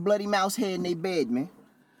put that bloody mouse head in their bed, man.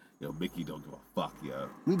 Yo, Mickey don't give a fuck, yo.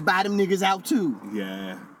 We buy them niggas out too.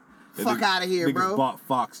 Yeah. Fuck out of here, bro. Niggas bought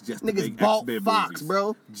Fox just to make X-Men movies. Fox,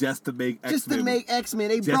 bro. Just to make X-Men. Just to make X-Men.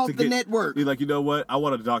 They brought the network. He's like, you know what? I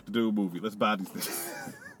want a Dr. Doom movie. Let's buy these things.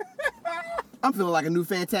 I'm feeling like a new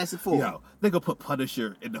Fantastic Four. Yo, they gonna put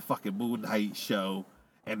Punisher in the fucking Moon Knight show,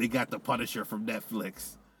 and they got the Punisher from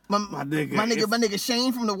Netflix. My nigga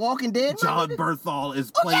Shane from The Walking Dead. John Bernthal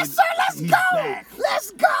is playing. Yes, sir. Let's go. Back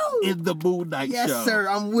Let's go. In the Moon Knight show. Yes, sir.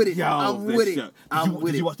 I'm with it. Yo, I'm with it.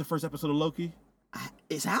 Did you watch the first episode of Loki?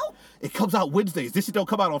 It's out? It comes out Wednesdays. This shit don't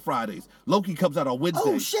come out on Fridays. Loki comes out on Wednesdays.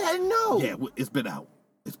 Oh, shit, I didn't know. Yeah, it's been out.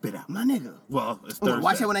 It's been out. My nigga. Well, it's Thursday.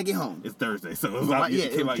 Watch it when I get home. It's Thursday, so it's out. Yeah,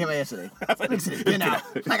 it came out yesterday. It's been out.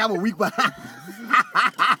 Like I'm a week behind.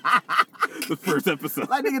 The first episode.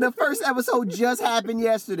 Like, nigga, the first episode just happened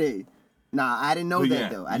yesterday. Nah, I didn't know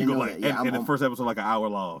that, though. I didn't know that. Yeah, and the first episode like an hour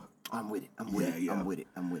long. I'm with it. I'm with it.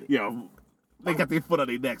 Yeah. They got their foot on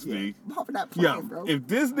their necks, man. Not playing, bro. If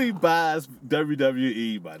Disney buys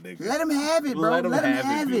WWE, my nigga, let them have it, bro. Let them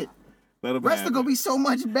have it. Wrestling gonna be so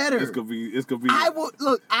much better. It's gonna be.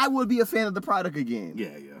 I would be a fan of the product again.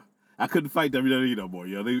 Yeah. I couldn't fight WWE no more.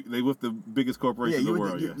 Yo, they with the biggest corporation in the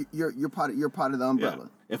world. You're part of the umbrella.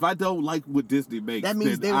 Yeah. If I don't like what Disney makes, that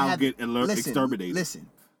means then I'll get exterminated. Listen,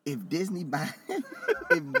 if Disney buys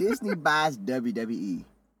WWE,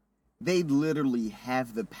 they literally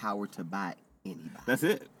have the power to buy anybody. That's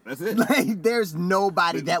it. Like, there's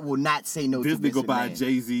nobody that will not say no to Disney. Disney go buy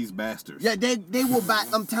Jay-Z's Masters. Yeah, they will buy.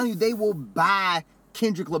 I'm telling you, they will buy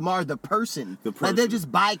Kendrick Lamar, the person. Like, they'll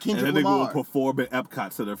just buy Kendrick Lamar. And then Lamar. they will perform at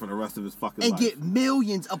Epcot Center for the rest of his fucking life. And get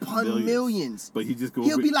millions upon millions. But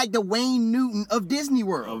he'll be like the Wayne Newton of Disney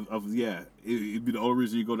World. It'd be the only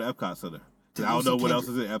reason you go to Epcot Center. I don't know what else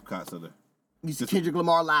is at Epcot Center. You see Kendrick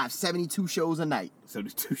Lamar live, 72 shows a night.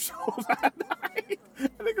 72 shows a night? And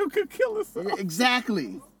they gonna kill us.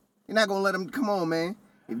 Exactly. You're not gonna let them. Come on, man.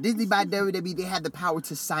 If Disney buy WWE, they have the power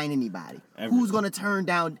to sign anybody. Who's gonna turn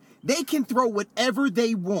down? They can throw whatever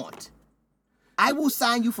they want. I will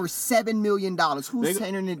sign you for $7 million. Who's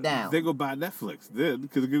turning it down? They go buy Netflix then,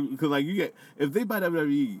 because like you get, if they buy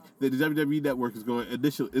WWE, then the WWE network is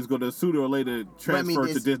going to sooner or later transfer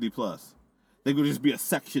to Disney Plus. They could just be a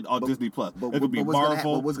section on Disney Plus. It could be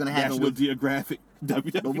Marvel, National Geographic,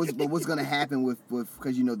 WWE. But what's going to happen with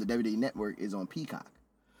because you know the WWE network is on Peacock.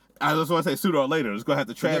 I just want to say sooner or later, it's gonna have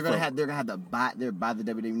to transfer. They're gonna have to buy the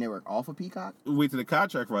WWE Network off of Peacock. Wait till the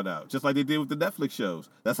contract run out, just like they did with the Netflix shows.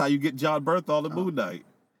 That's how you get John Bernthal and Moon Knight.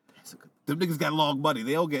 That's a good. Them niggas got long money.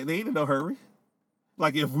 They ain't in no hurry.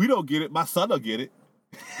 Like if we don't get it, my son will get it.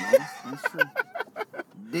 That's true.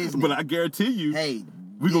 Disney. But I guarantee you,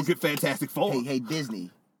 we gonna get Fantastic Four. Hey,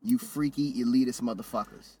 Disney, you freaky elitist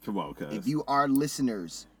motherfuckers. Come on, cuz. If you are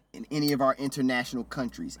listeners in any of our international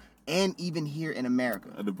countries, and even here in America.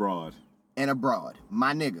 And abroad.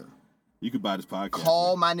 My nigga. You can buy this podcast.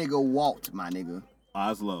 Call my nigga Walt, my nigga.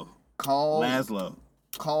 Oslo. Call. Laszlo.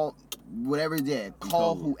 Call whatever it is.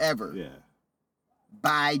 Call whoever. Yeah.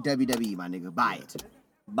 Buy WWE, my nigga. Buy it.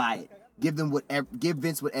 Buy it. Give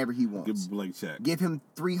Vince whatever he wants. Give him a blank check. Give him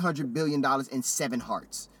 $300 billion and 7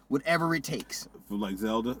 hearts. Whatever it takes. For like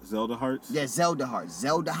Zelda hearts? Yeah, Zelda hearts.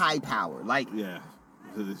 Zelda high power. Like. Yeah.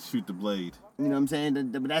 Shoot the blade. You know what I'm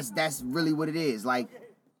saying? But that's really what it is. Like,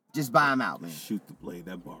 just buy them out, man. Shoot the blade.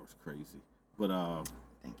 That bar was crazy. But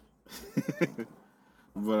Thank you.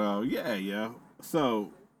 But yeah.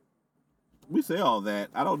 So we say all that.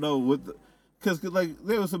 I don't know what because like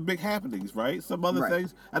there was some big happenings, right? Some other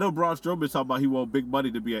things. I know Braun Strowman talking about he want big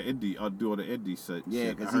money to be an indie on doing an indie set.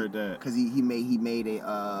 Yeah, I heard that because he made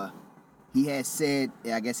a he had said,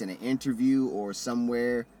 I guess in an interview or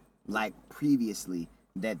somewhere like previously,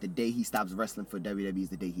 that the day he stops wrestling for WWE is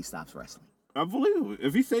the day he stops wrestling. Unbelievable.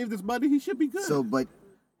 If he saved his money, he should be good. So, but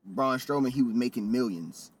Braun Strowman, he was making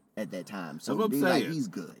millions at that time. So, that's what I'm saying. Like, he's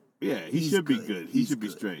good. Yeah, he should be good. He should be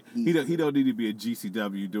straight. He don't need to be a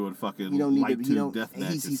GCW doing fucking light tube death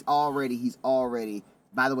matches. He's already.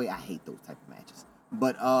 By the way, I hate those type of matches.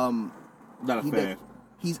 But not a fan.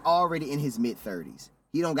 He's already in his mid-30s.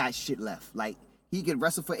 He don't got shit left. Like he could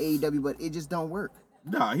wrestle for AEW, but it just don't work.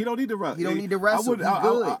 Nah, he don't need to wrestle. He don't need to wrestle.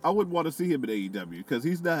 I wouldn't want to see him in AEW because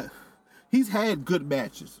he's not. He's had good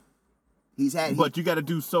matches. But you got to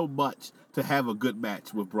do so much to have a good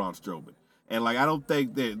match with Braun Strowman. And like I don't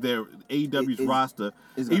think that their AEW's roster,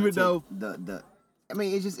 even though though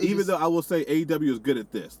I will say AEW is good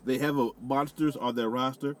at this, they have monsters on their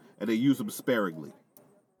roster and they use them sparingly.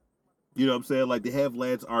 You know what I'm saying? Like they have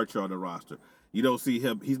Lance Archer on the roster. You don't see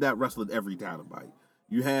him; he's not wrestling every Dynamite.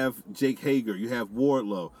 You have Jake Hager. You have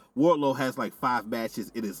Wardlow. Wardlow has like 5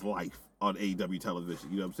 matches in his life on AEW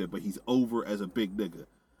television. You know what I'm saying? But he's over as a big nigga.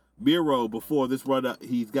 Miro, before this run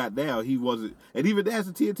he's got now, he wasn't, and even as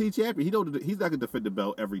a TNT champion, he's not gonna defend the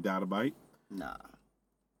belt every Dynamite. Nah.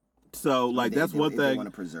 So like that's one thing. They want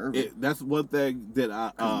to preserve it. That's one thing that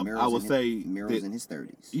I would say. Miro's in his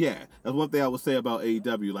 30s. Yeah, that's one thing I would say about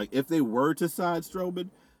AEW. Like if they were to sign Strowman,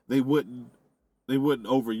 they wouldn't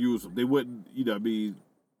overuse him. They wouldn't, I mean,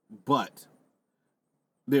 but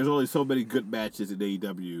there's only so many good matches in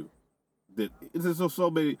AEW. That there's so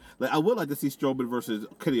many. Like I would like to see Strowman versus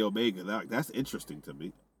Kenny Omega. That's interesting to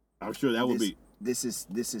me. I'm sure that would be. This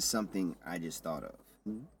is something I just thought of.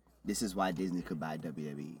 Mm-hmm. This is why Disney could buy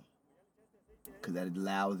WWE, because that would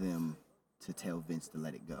allow them to tell Vince to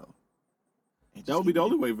let it go. That would be the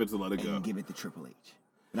only way Vince will let it go. And give it to Triple H.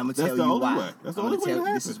 And I'm gonna tell you why. That's the only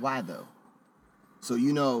way. This is why though. So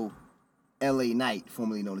L.A. Knight,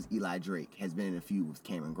 formerly known as Eli Drake, has been in a feud with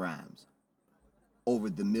Cameron Grimes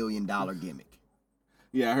over the $1 million gimmick.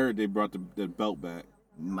 Yeah, I heard they brought the belt back.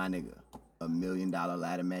 My nigga, $1 million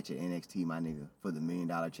ladder match at NXT, my nigga, for the $1 million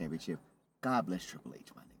championship. God bless Triple H,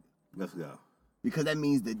 my nigga. Let's go. Because that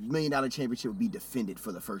means the $1 million championship will be defended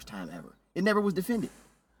for the first time ever. It never was defended.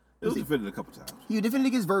 It was defended a couple times. He defended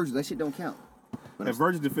against Virgil. That shit don't count. And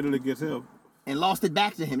Virgil defended against him. And lost it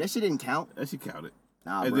back to him. That shit didn't count. That shit counted.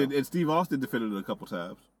 Nah, and Steve Austin defended it a couple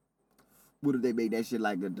times. What if they made that shit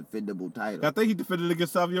like a defendable title? I think he defended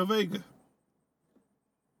against Savio Vega.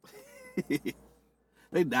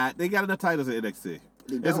 They not. They got enough titles at NXT.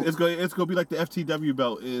 It's going to be like the FTW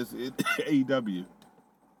belt is in AEW.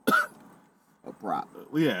 A prop.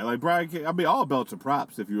 Yeah, like Brian Cage. I mean, all belts are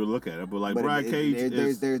props if you look at it, but like Brian Cage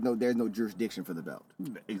there's no jurisdiction for the belt.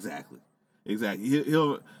 Exactly.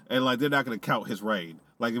 He'll and like they're not going to count his reign.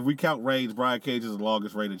 Like if we count reigns, Brian Cage is the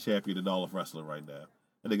longest reigning champion in all of wrestling right now.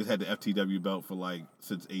 I think he's had the FTW belt for like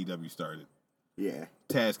since AEW started. Yeah.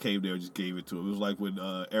 Taz came there and just gave it to him. It was like when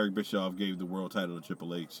Eric Bischoff gave the world title to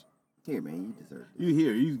Triple H. Here, man, you deserve it.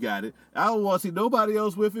 You got it. I don't want to see nobody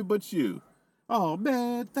else with it but you. Oh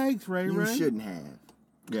man, thanks, Ray. You shouldn't have.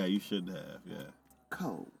 Yeah, you shouldn't have. Yeah.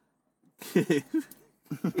 Cold.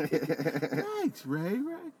 Thanks, Ray.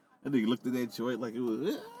 I think he looked at that joint like it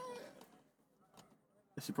was.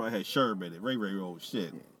 She probably had Sherman in it. Ray old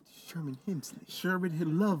shit. Yeah, Sherman Hemsley.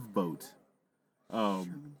 Sherman Love Boat.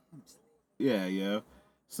 Yeah.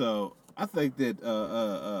 So I think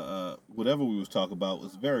that whatever we was talking about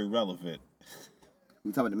was very relevant.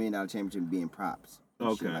 We talking about the $1 million championship being props.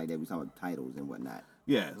 Okay. Shit like that. We talking about titles and whatnot.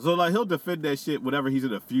 Yeah, so like he'll defend that shit whenever he's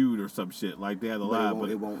in a feud or some shit like that. But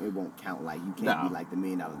it won't count. Like you can't be like the $1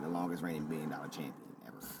 million, the longest reigning $1 million champion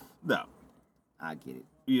ever. No, I get it.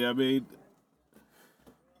 you know what I mean.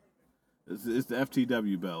 It's the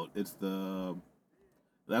FTW belt.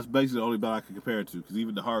 That's basically the only belt I can compare it to, because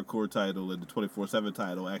even the hardcore title and the 24/7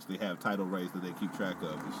 title actually have title reigns that they keep track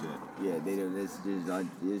of and shit. Yeah,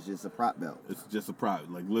 it's just a prop belt. It's just a prop,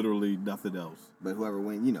 like literally nothing else. But whoever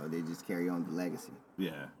wins, they just carry on the legacy.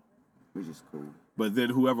 Yeah. Which is cool. But then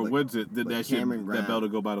whoever wins it, then that belt will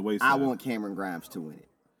go by the wayside. I want Cameron Grimes to win it.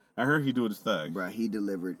 I heard he doing his thing. Bruh, he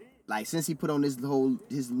delivered. Like, since he put on his new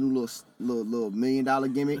little $1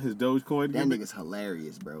 million gimmick. His Dogecoin that gimmick? nigga's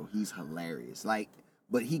hilarious, bro. He's hilarious. Like,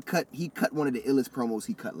 but he cut one of the illest promos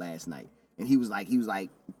he cut last night. And he was like,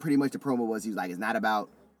 pretty much the promo was, he was like, it's not about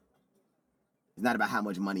how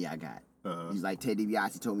much money I got. Uh-huh. He's like, Ted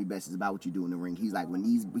DiBiase told me best, it's about what you do in the ring. He's like, when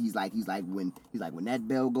that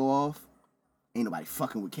bell go off, ain't nobody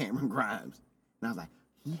fucking with Cameron Grimes. And I was like,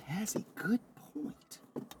 he has a good point.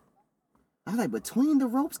 I was like, between the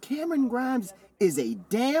ropes, Cameron Grimes is a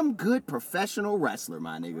damn good professional wrestler,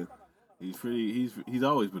 my nigga. He's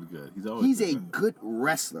always been good. He's a good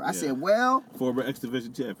wrestler. I said, well, former X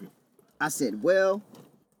Division champion. I said, well,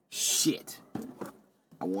 shit.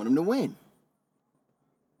 I want him to win.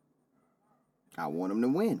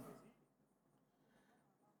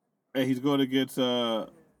 And he's going against LA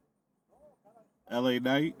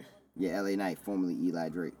Knight. Yeah, LA Knight, formerly Eli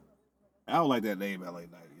Drake. I don't like that name, LA Knight.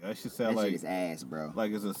 That shit sound that shit is ass, bro.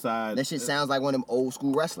 Like it's a side. That shit sounds like one of them old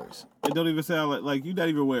school wrestlers. It don't even sound like you not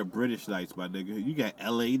even wearing British Knights, my nigga. You got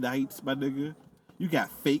LA Knights, my nigga. You got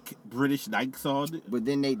fake British Knights on it. But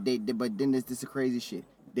then this is crazy shit.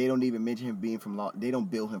 They don't even mention him being from they don't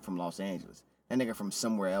bill him from Los Angeles. That nigga from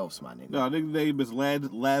somewhere else, my nigga. No, nigga name is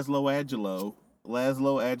Laszlo Angelo.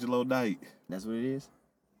 Laszlo Angelo Knight. That's what it is?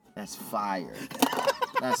 That's fire.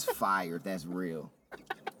 That's fire if that's real.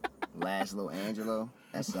 Laszlo Angelo?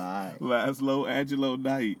 That's alright. Laszlo Angelo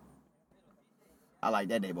Knight. I like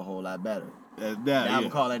that name a whole lot better. I'm gonna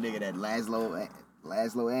call that nigga that Laszlo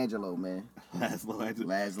Angelo, man. Laszlo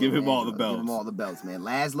Angelo. Give him all the belts. Give him all the belts, man.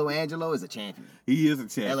 Laszlo Angelo is a champion. He is a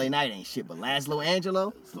champion. LA Knight ain't shit, but Laszlo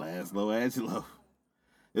Angelo? It's Laszlo Angelo.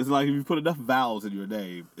 It's like if you put enough vowels in your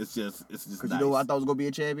name, it's just nice. You know who I thought was gonna be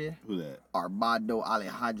a champion? Who that? Armando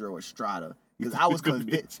Alejandro Estrada. Because I was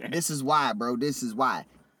convinced. This is why, bro. This is why.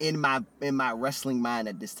 In my wrestling mind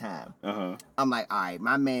at this time, I'm like, all right,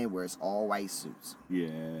 my man wears all white suits. Yeah.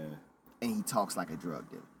 And he talks like a drug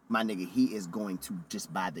dealer. My nigga, he is going to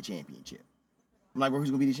just buy the championship. I'm like, bro, who's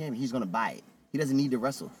gonna be the champion? He's gonna buy it. He doesn't need to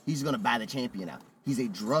wrestle. He's gonna buy the champion out. He's a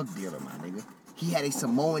drug dealer, my nigga. He had a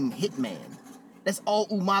Samoan hitman. That's all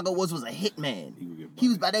Umaga was a hitman. He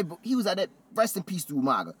was out there, rest in peace to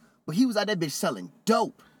Umaga. But he was out that bitch selling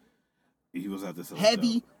dope. He was out there selling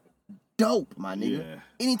heavy dope, my nigga. Yeah.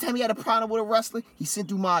 Anytime he had a problem with a wrestler, he sent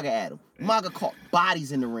Umaga at him. Umaga caught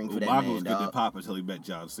bodies in the ring for that man, was getting pop until he met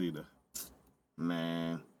John Cena.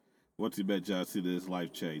 Man. Once he met John Cena, his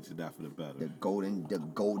life changed, and not for the better. The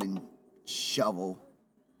golden shovel.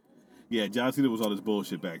 Yeah, John Cena was on his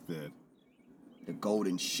bullshit back then. The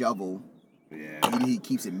golden shovel. Yeah. He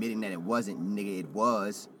keeps admitting that it wasn't, nigga, it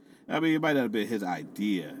was. I mean, it might not have been his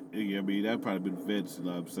idea. You know what I mean? That probably been Vince, you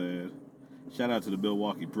know what I'm saying? Shout out to the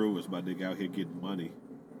Milwaukee Brewers, my nigga out here getting money.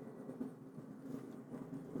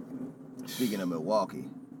 Speaking of Milwaukee,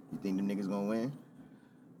 you think the niggas gonna win?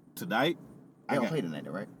 Tonight? They don't play tonight,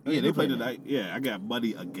 though, right? Yeah, they play tonight. Yeah, I got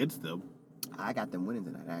money against them. I got them winning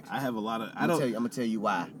tonight, actually. I have a lot of... I'm gonna tell you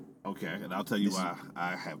why. Okay, and I'll tell you why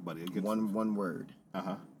I have money against them. One word.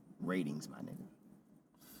 Uh-huh. Ratings, my nigga.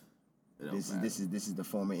 This is the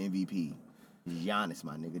former MVP. Giannis,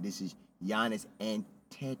 my nigga. This is Giannis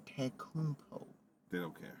Antetokounmpo. They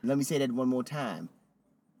don't care. Let me say that one more time.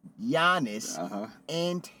 Giannis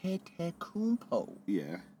Antetokounmpo.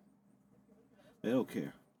 Yeah. They don't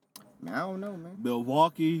care. Man, I don't know, man.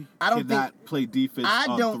 Milwaukee cannot play defense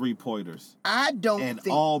on three-pointers. I don't think...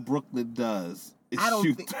 And all Brooklyn does is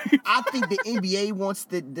shoot. I think the NBA wants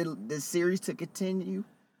the series to continue.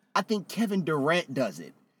 I think Kevin Durant does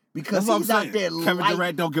it. Because he's out there Kevin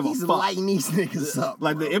Durant don't give a fuck. He's lighting these niggas up.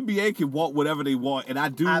 Like, the NBA can want whatever they want, and I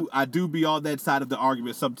do be on that side of the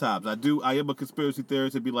argument sometimes. I am a conspiracy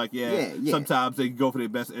theorist and be like, sometimes they can go for their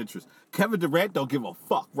best interest. Kevin Durant don't give a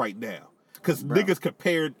fuck right now. Because niggas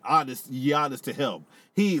compared Giannis to him.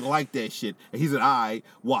 He like that shit. And he's an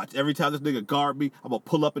watch. Every time this nigga guard me, I'm going to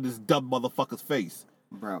pull up in this dumb motherfucker's face.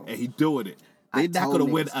 Bro. And he doing it. They're not going to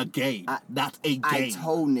win niggas, a game. Not a game. I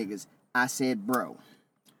told niggas, I said, bro,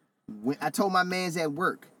 when I told my mans at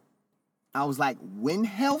work, I was like, when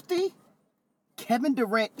healthy, Kevin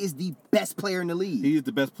Durant is the best player in the league. He's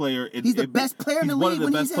the best player. He's the best player in the league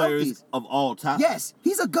when he's healthy. He's one of the best players of all time. Yes,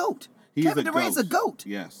 he's a GOAT. Kevin Durant's a GOAT.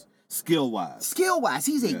 Yes. Skill-wise. Skill-wise,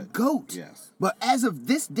 he's a GOAT. Yes. But as of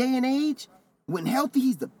this day and age, when healthy,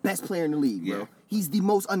 he's the best player in the league, bro. Yeah. He's the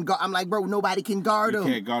most unguard. I'm like, bro, nobody can guard him.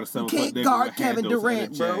 You can't guard a 7 foot nigga. You can't guard with Kevin handles Durant,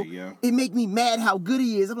 and a bro. J, yeah. It make me mad how good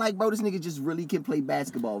he is. I'm like, bro, this nigga just really can play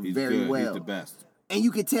basketball He's very good. well. He's the best. And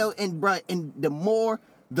you can tell, and the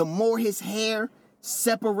more his hair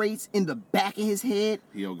separates in the back of his head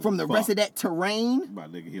from the rest of that terrain My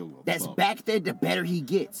nigga, he'll go that's fuck. back there, the better he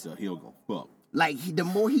gets. So he'll go fuck. Like the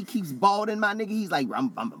more he keeps balding, my nigga, he's like, I'm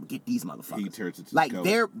gonna get these motherfuckers. He turns into like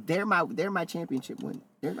the they're my championship win.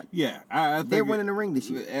 They're like, yeah, I think they're winning the ring this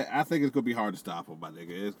year. I think it's gonna be hard to stop him, my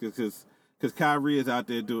nigga. It's because Kyrie is out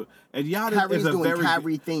there doing, and Giannis Kyrie's is a doing very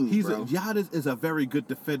Kyrie things, bro. Giannis is a very good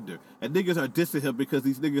defender, and niggas are dissing him because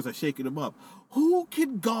these niggas are shaking him up. Who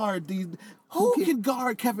can guard these? Who can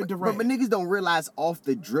guard Kevin Durant? But niggas don't realize off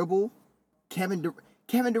the dribble, Kevin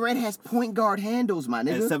Durant has point guard handles, my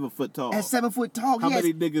nigga. At 7 foot tall. At 7 foot tall, How he many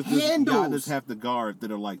has niggas handles. does Giannis have to guard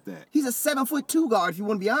that are like that? He's a 7'2" guard, if you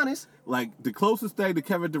want to be honest. Like the closest thing to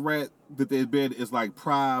Kevin Durant that they've been is like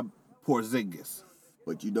prime Porzingis.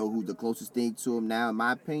 But you know who's the closest thing to him now, in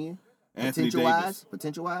my opinion? Anthony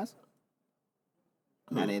Potential wise?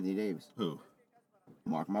 Not Anthony Davis. Who?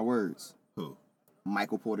 Mark my words. Who?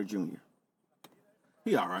 Michael Porter Jr.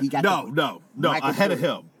 He all right. He got no. Michael Ahead of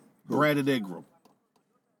Porter. him, Brandon Ingram.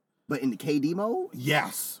 But in the KD mode,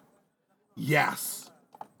 Yes.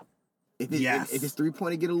 if Yes. his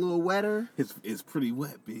 3-pointer get a little wetter, It's pretty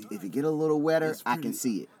wet, B. if it get a little wetter, It's I pretty- can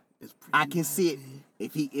see it. It's pretty I can wet, see it.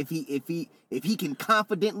 B. If he can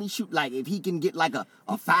confidently shoot, like if he can get like a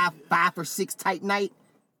 5 or 6 type night,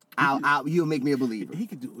 you'll make me a believer. He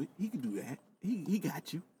can do it. He can do that. He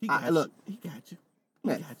got you. He got look. you. He got you.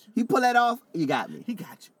 Yeah, He got you. he pull that off, you got me. He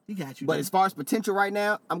got you. He got you. But as far as potential right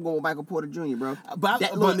now, I'm going with Michael Porter Jr., bro. But-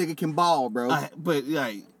 That little but- nigga can ball, bro. but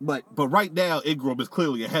But right now Ingram is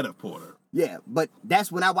clearly ahead of Porter. yeah, but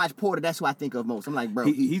that's when I watch Porter, that's who I think of most. I'm like, bro,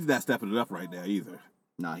 He's not stepping it up right now either.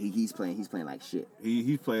 he's playing like shit.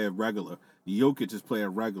 He's playing regular. Jokic is playing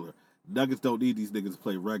regular. Nuggets don't need these niggas to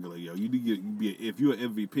play regular, yo. You need to be if you're an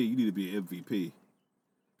MVP, you need to be an MVP.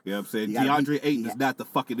 You know what I'm saying? He gotta DeAndre Ayton is not the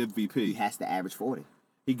fucking MVP. He has to average 40.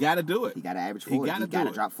 He got to do it. He got to average He 40. gotta He got to do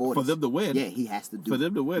it. drop 40. For them to win. Yeah, he has to do For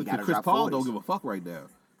them to win. He gotta Because Chris drop Paul 40s. don't give a fuck right now.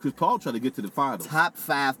 Chris Paul trying to get to the finals. Top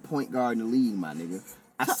 5 point guard in the league, my nigga.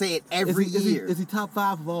 I say it every year. Is he top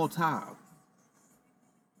 5 of all time?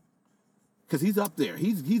 Because he's up there.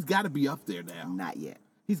 He's got to be up there now. Not yet.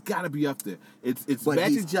 He's got to be up there. It's But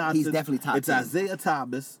Magic Johnson. he's definitely top It's 10. Isaiah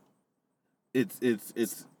Thomas.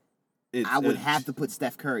 It's I would have to put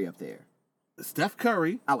Steph Curry up there. Steph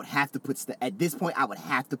Curry, I would have to put at this point. I would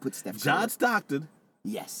have to put Steph Curry. John Stockton,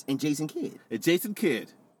 Yes, and Jason Kidd. and Jason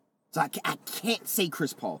Kidd. So I can't say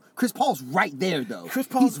Chris Paul. Chris Paul's right there though. Chris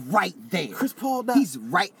Paul's- he's right there. Chris Paul not- He's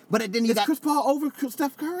right, but then he Is got Chris Paul over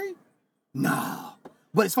Steph Curry? no.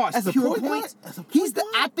 But as far as a pure point guard? points, As a point he's the.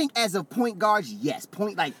 guard? I think as a point guard, yes, pure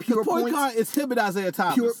The point points. guard is him and Isaiah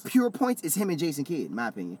Thomas. Pure points is him and Jason Kidd, in my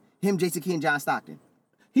opinion. Him, Jason Kidd, and John Stockton.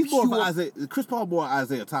 He's more of pure- Isaiah. Chris Paul more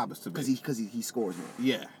Isaiah Thomas to me. Because he scores more.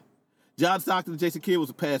 Yeah. John Stockton and Jason Kidd was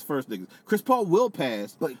a pass first niggas. Chris Paul will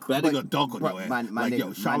pass, but that nigga dunk on your ass. My like, nigga,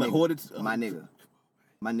 yo, Charlotte Hornets. My nigga.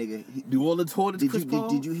 New Orleans Hornets, Chris Paul.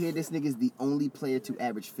 Did you hear this nigga's the only player to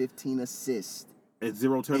average 15 assists and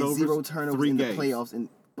 0 turnovers? and 0 turnovers 3 in games. the playoffs? And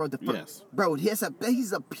bro, Yes. bro,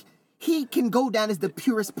 he can go down as the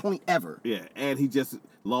purest point ever. Yeah, and he just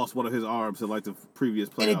lost one of his arms in like the previous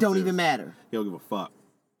playoffs. And it don't series. even matter. He don't give a fuck.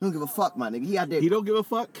 He don't give a fuck, my nigga. He out there. He don't give a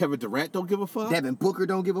fuck. Kevin Durant don't give a fuck. Devin Booker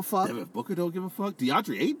don't give a fuck. Devin Booker don't give a fuck.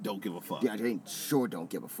 DeAndre Ayton don't give a fuck. DeAndre Ayton sure don't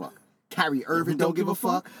give a fuck. Kyrie Irving don't give a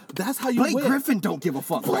fuck. That's how you Blake win. Griffin don't give a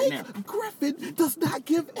fuck right Blake now. Griffin does not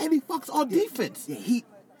give any fucks on defense. Yeah, he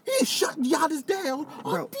He shut Giannis down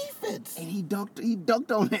Bro, on defense. and he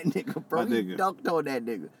dunked on that nigga, bro. My He nigga. dunked on that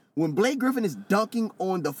nigga. When Blake Griffin is dunking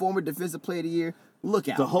on the former defensive player of the year, look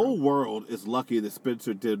out. The bro. whole world is lucky that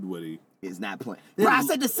Spencer Dinwiddie. is not playing. They're- Bro, I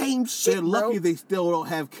said the same shit, They're bro. lucky they still don't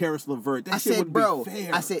have Karis LeVert. That I shit said, wouldn't bro, be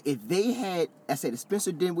fair. I said, if they had, I said, if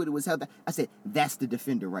Spencer Dinwiddie was healthy, I said, that's the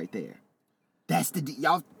defender right there. That's the,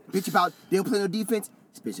 y'all bitch about, they don't play no defense.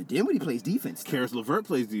 Spencer Dinwiddie plays defense. Karis LeVert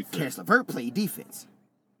plays defense. Karis LeVert played defense.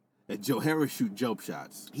 And Joe Harris shoot jump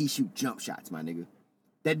shots. He shoot jump shots, my nigga.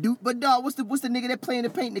 That dude, but dog, what's the nigga that play in the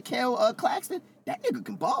paint, Nickel Claxton? That nigga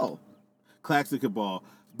can ball. Claxton can ball.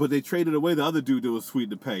 But they traded away the other dude that was sweet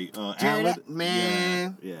to pay. Jared, Allen?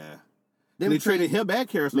 man. Yeah. They traded him and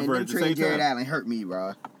Karis LeVert at the same Jared time. Allen hurt me,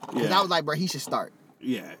 bro. Because Yeah. I was like, bro, he should start.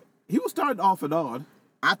 Yeah. He was starting off and on.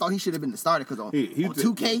 I thought he should have been the starter because on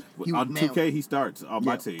 2K, on 2K he starts on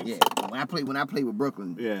my team. Yeah, when I play with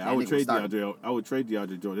Brooklyn, I would trade DeAndre. I would trade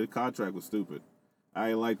DeAndre Jordan. His contract was stupid. I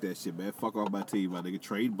ain't like that shit, man. Fuck off my team, my nigga.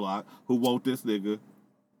 Trade block. Who want this nigga?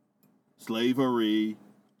 Slavery.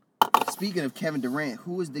 Speaking of Kevin Durant,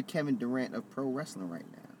 who is the Kevin Durant of pro wrestling right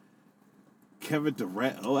now? Kevin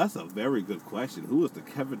Durant. Oh, that's a very good question. Who is the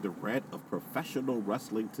Kevin Durant of professional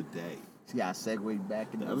wrestling today? See how I segued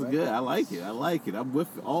back into That was good. I like it. I'm with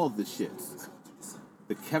all of the shits.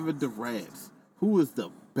 The Kevin Durant. Who is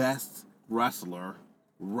the best wrestler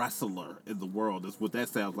in the world? That's what that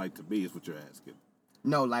sounds like to me, is what you're asking.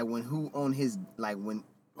 No, like when who on his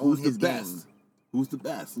Who's his the game. best? Who's the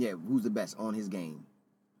best? Yeah, who's the best on his game?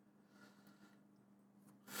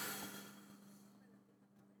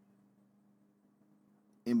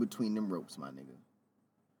 In between them ropes, my nigga.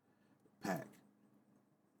 Pac.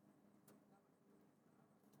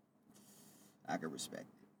 I can respect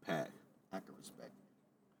it. Pac. I can respect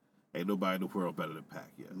it. Ain't nobody in the world better than Pac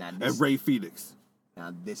yet. Now And Ray Phoenix.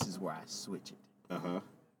 Now this is where I switch it. Uh-huh.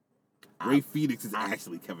 Ray Phoenix is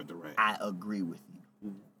actually Kevin Durant. I agree with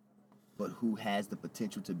you. But who has the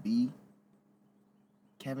potential to be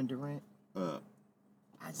Kevin Durant?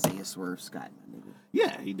 Isaiah Swerve Scott, my nigga.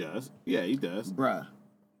 Yeah, he does. Bruh.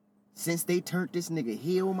 Since they turned this nigga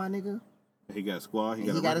heel, my nigga. He got a squad. He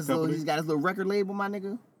got his little record label, my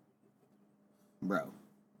nigga. Bro.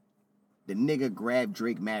 The nigga grabbed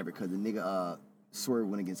Drake Maverick because the nigga Swerve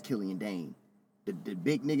went against Killian Dane. The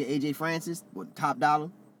big nigga AJ Francis with Top Dollar.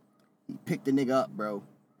 He picked the nigga up, bro.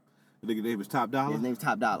 The nigga name is Top Dollar? His name's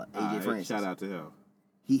Top Dollar, AJ Francis. Shout out to him.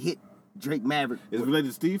 He hit Drake Maverick. Is it related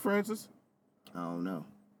to Steve Francis? I don't know.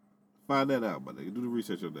 Find that out, my nigga. Do the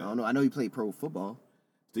research on that. I don't know. I know he played pro football.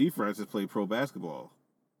 Steve Francis played pro basketball.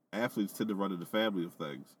 Athletes tend to run in the family of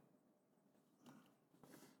things.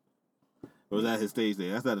 Or is that his stage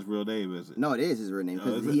name? That's not his real name, is it? No, it is his real name.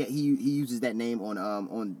 Because he uses that name on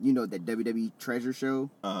that WWE Treasure show.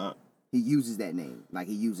 Uh-huh. He uses that name. Like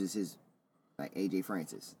he uses his AJ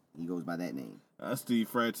Francis. He goes by that name. That's Steve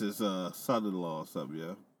Francis' son-in-law or something,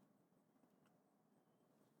 yeah.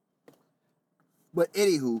 But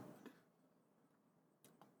anywho,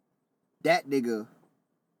 that nigga,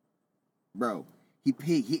 bro, he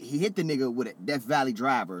hit the nigga with a Death Valley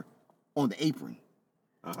driver on the apron.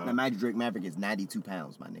 Uh-huh. Now, mind you, Drake Maverick is 92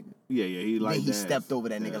 pounds, my nigga. Yeah, he stepped over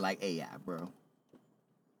that nigga like AI, bro.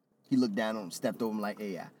 He looked down on him, stepped over him like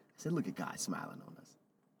AI. I said, look at God smiling on us.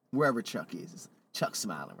 Wherever Chuck is, Chuck's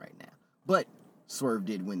smiling right now. But Swerve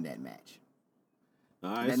did win that match.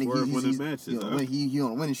 All right, Swerve winning matches, He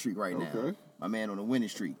on a winning streak right now. Okay. My man on a winning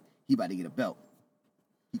streak. He about to get a belt.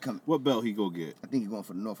 What belt he gonna get? I think he's going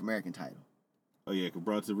for the North American title. Oh, yeah, because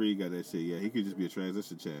Bronson Reed got that shit. Yeah, he could just be a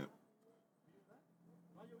transition champ.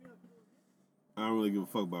 I don't really give a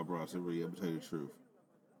fuck about Bronson Reed. I'm gonna tell you the truth.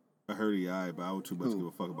 I heard he alright, but I don't too much give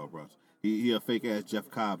a fuck about Bronson. He a fake ass Jeff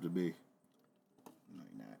Cobb to me. No,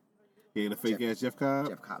 he's not. He ain't a fake ass Jeff Cobb.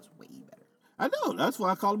 Jeff Cobb's way better. I know. That's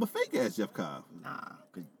why I call him a fake ass Jeff Cobb. Nah,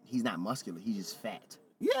 because he's not muscular. He's just fat.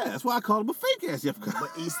 Yeah, that's why I call him a fake ass Jeff Cobb.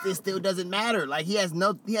 But it still doesn't matter. Like he has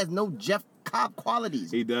no Jeff Cobb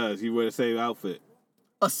qualities. He does. He wear the same outfit.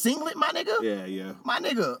 A singlet, my nigga? Yeah. My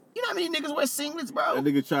nigga. You know how many niggas wear singlets, bro? That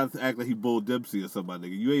nigga trying to act like he Bull Dempsey or somebody,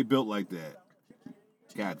 nigga. You ain't built like that.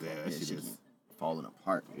 God damn, that shit is falling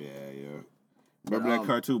apart. Yeah. Remember that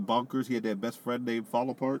cartoon Bonkers? He had that best friend named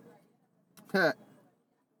Fall Apart?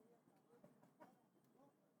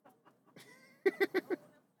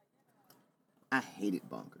 I hated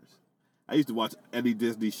Bonkers. I used to watch any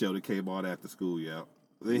Disney show that came on after school, yeah.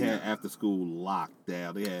 They had after school locked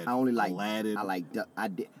down. They had Aladdin. I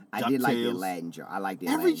did like the Aladdin joke. I like the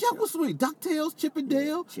Every joke was sweet. DuckTales,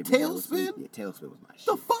 Chippendale, Tailspin. Yeah, Tailspin was my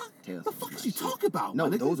shit. The fuck is you talking about? No,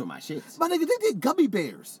 those were my shits. My nigga, they did Gummy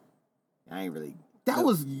Bears. I ain't really. That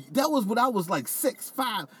was when I was like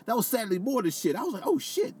 6'5". That was Saturday morning shit. I was like, oh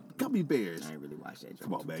shit, Gummy Bears. I ain't really watched that.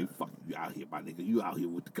 Come on, man. Fuck you out here, my nigga. You out here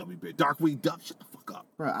with the Gummy Bear. Darkwing Duck. Shut the fuck up.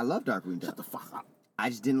 Bro, I love Darkwing Duck. Shut the fuck up.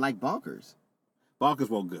 I just didn't like Bonkers. Bonkers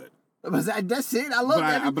wasn't good. That's it. I love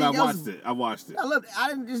everything but I watched else. it. I watched it.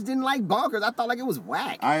 I just didn't like Bonkers. I thought like it was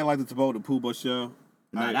whack. I ain't like the Timon and Pumbaa show.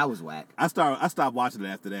 Nah, that was whack. I stopped watching it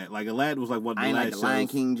after that. Like Aladdin was like one of the last shows. I ain't like the Lion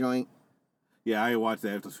King joint. Yeah, I ain't watched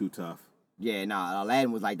that after Too Tough. Yeah, nah,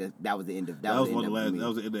 Aladdin was like that was the end of that was one of the last. That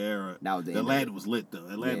was the end of the era. That was the end. Aladdin was lit though.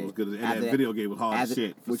 Aladdin was good, and that video game was hard as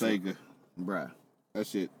shit for Sega. Bruh, That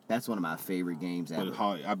shit. That's one of my favorite games ever.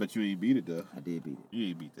 I bet you ain't beat it though. I did beat it. You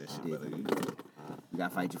ain't beat that shit, did brother. You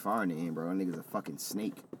gotta fight Jafar in the end, bro. That nigga's a fucking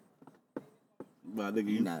snake. My nigga,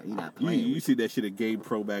 He not playing. You see that shit in Game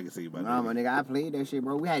Pro magazine, my Nah, nigga. my nigga, I played that shit,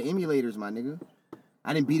 bro. We had emulators, my nigga.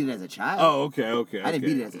 I didn't beat it as a child. Oh, okay. I didn't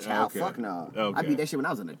beat it as a child. Okay. Fuck no. Okay. I beat that shit when I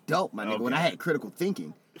was an adult, my nigga. When I Okay. had critical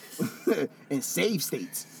thinking and save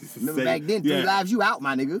states. Remember Save- back then, 3 yeah. lives, you out,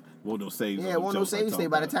 my nigga. Won't no saves. Yeah, on won't no Jones like save state. talking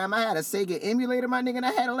By the about. time I had a Sega emulator, my nigga, and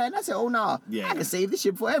I had all that, and I said, oh, nah. Yeah. I can save this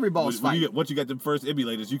shit before every boss fight. Once you got them first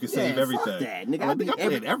emulators, you can save Yeah, everything. fuck that, nigga. I think I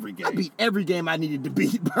played every game. I beat every game I needed to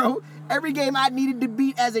beat, bro. Every game I needed to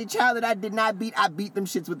beat as a child that I did not beat, I beat them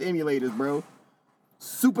shits with emulators, bro.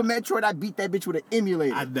 Super Metroid, I beat that bitch with an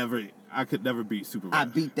emulator. I could never beat Super I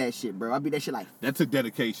Mario. beat that shit, bro. I beat that shit like That took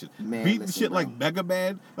dedication. Man, Beating listen, shit bro. like Mega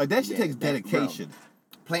Man, like that shit Yeah, takes that- bro. dedication.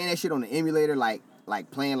 playing that shit on the emulator, like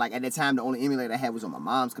playing like at that time the only emulator I had was on my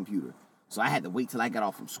mom's computer. So I had to wait till I got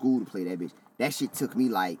off from school to play that bitch. That shit took me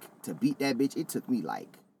like to beat that bitch. It took me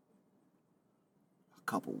like a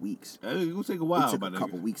couple weeks. It will take a It while, took my a nigga.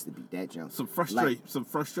 couple weeks to beat that jump. Some Like,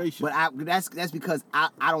 frustration. But that's because I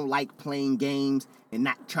don't like playing games and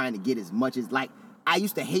not trying to get as much as like I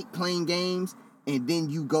used to hate playing games and then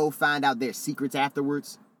you go find out their secrets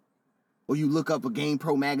afterwards. Or you look up a Game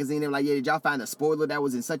Pro magazine and like, yeah, did y'all find a spoiler that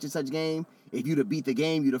was in such and such game? If you'd have beat the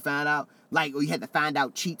game, you'd have found out. Like, or you had to find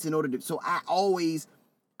out cheats in order to. So I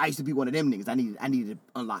used to be one of them niggas. I needed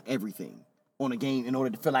to unlock everything on a game in order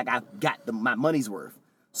to feel like I got my money's worth.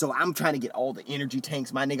 So I'm trying to get all the energy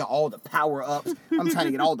tanks, my nigga, all the power ups. I'm trying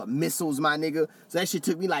to get all the missiles, my nigga. So that shit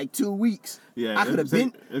took me like 2 weeks. Yeah, I could have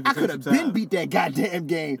been some time. beat that goddamn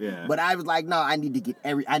game. Yeah. But I was like, no, I need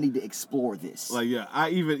to explore this. Like, yeah, I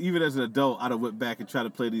even as an adult, I'd have went back and tried to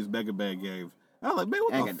play these Mega Man games. I was like, man,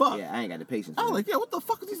 what the fuck? Yeah, I ain't got the patience. I for was that. like, yeah, what the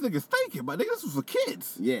fuck are these niggas thinking? My nigga, this was for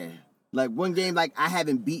kids. Yeah. Like one game like I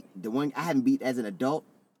haven't beat as an adult,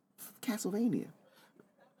 Castlevania.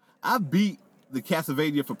 I beat the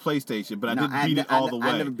Castlevania for PlayStation, but I didn't beat it all the way.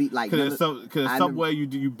 I never beat like because some way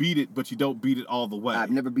you beat it, but you don't beat it all the way. I've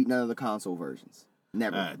never beat none of the console versions.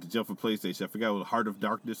 Never. To jump for PlayStation, I forgot what Heart of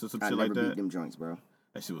Darkness or some I shit never like beat that. them joints, bro.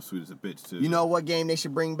 That shit was sweet as a bitch too. You know what game they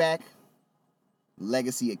should bring back?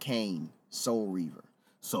 Legacy of Kain, Soul Reaver.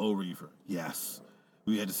 Soul Reaver, yes.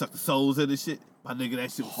 We had to suck the souls in and shit. My nigga,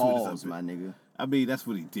 that shit was Pause, sweet as a bitch. my nigga. I mean, that's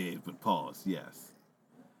what he did, but pause, yes.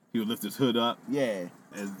 He would lift his hood up. Yeah.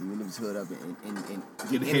 And He would lift his hood up and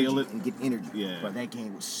get Inhale energy. it. And get energy. Yeah. Bro, that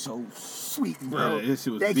game was so sweet, bro. Yeah, that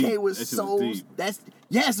shit was that deep. game was That shit so was deep.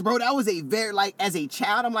 yes, bro. That was a very like as a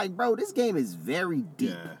child, I'm like, bro, this game is very deep.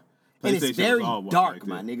 Yeah. And it's PlayStation was very all one dark, back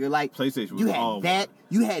my then. nigga. Like PlayStation was you had all that.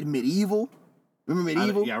 You had Medieval. Remember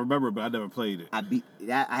Medieval? I remember, but I never played it. I beat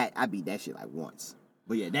that. I beat that shit like once.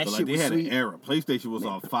 But yeah, that But shit like they was had sweet. an era. PlayStation was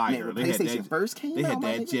Man, on fire. man, when They had PlayStation that, first came They out, had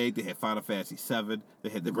my that nigga. Jade. They had Final Fantasy VII. They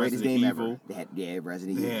had The the greatest Resident game Evil. ever. They had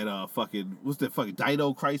Resident They Evil. had fucking what's that fucking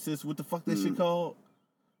Dino Crisis? What the fuck that shit called?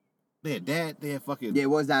 They had that. They had fucking Yeah, it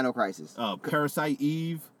was Dino Crisis. Parasite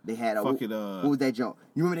Eve. They had a fucking what was that junk?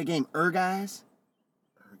 You remember that game Guys?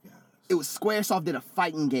 It was Squaresoft did a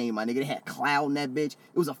fighting game, my nigga. They had Cloud in that bitch.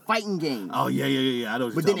 It was a fighting game. Oh yeah. I know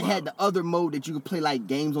what But you're then it talking had the other mode that you could play like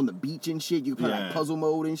games on the beach and shit. You could play like Yeah. puzzle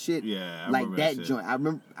mode and shit. Yeah, I like remember that that shit. joint.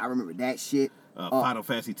 I remember that shit. Final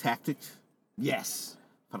Fantasy Tactics. Yes.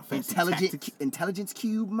 Final Fantasy Tactics. Intelligence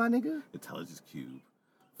Cube, my nigga. Intelligence Cube.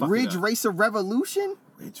 Ridge Racer Revolution.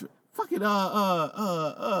 Fucking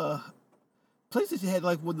PlayStation had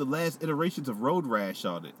like one of the last iterations of Road Rash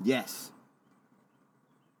on it. Yes.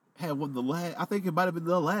 Had one of the last. I think it might have been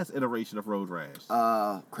the last iteration of Road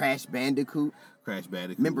Rash. Crash Bandicoot. Crash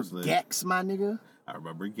Bandicoot. Remember was lit. Gex, my nigga? I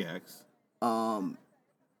remember Gex.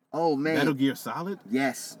 Oh man. Metal Gear Solid.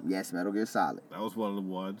 Yes, Metal Gear Solid. That was one of the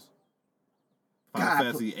ones. Final God,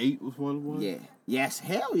 Fantasy 8 was one of the ones. Yeah. Yes,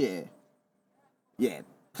 hell yeah. Yeah,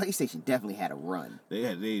 PlayStation definitely had a run. They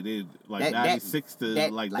like That- 96 to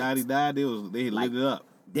that, like like, 99. They like- lit it up.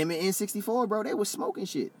 Them in N64, bro, they was smoking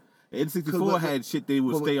shit. N64 had shit they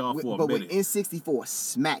would stay on for a but minute. when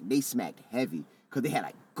N64 they smacked heavy because they had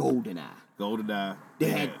like GoldenEye. GoldenEye. They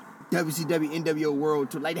had WCW, NWO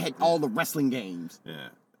World Tour. Like they had all the wrestling games. Yeah.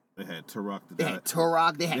 They had Turok. They had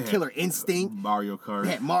Turok. They had Killer Instinct. Mario Kart.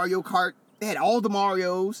 They had Mario Kart. They had all the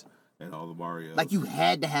Marios. And all the Marios. Like you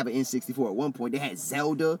had to have an N64 at one point. They had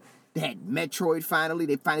Zelda. They had Metroid finally.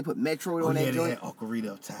 They finally put Metroid on that they joint. had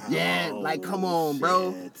Ocarina of Time. Yeah, like come on,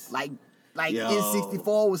 bro. Like Yo.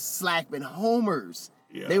 N64 was slapping homers.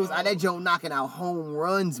 Yo. They was that joint knocking out home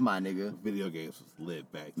runs, my nigga. Video games was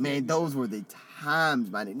lit back then. Man, those were the times,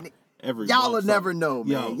 my nigga. Every Y'all will month, never know, man.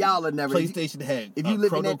 Yo, Y'all will never. PlayStation had if you live in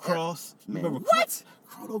Chrono that Cross. man, Remember what?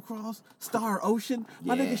 Chrono Cross, Star Ocean.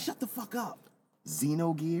 My Yeah. nigga, shut the fuck up.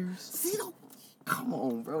 Xenogears. Xeno. Come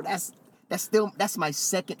on, bro. That's my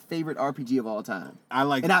second favorite RPG of all time. I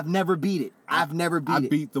like. And I've never beat it. I've never beat I it.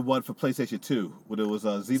 beat the one for PlayStation 2 when it was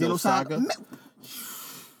Xenosaga.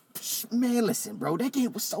 Man, listen, bro. That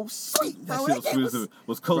game was so sweet, bro. That shit was sweet.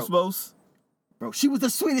 Was Cosmos? Bro, she was the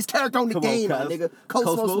sweetest character on the game, my cuz. nigga.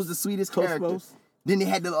 Cosmos was the sweetest character. Then they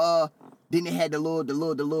had the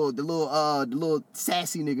little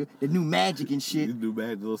sassy nigga that knew magic and shit. You knew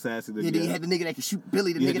magic, little sassy nigga. Yeah, then you had the nigga that could shoot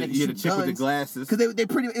Billy, the nigga that could shoot the chick with the guns. glasses. Cause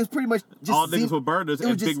it was pretty much just all niggas were burners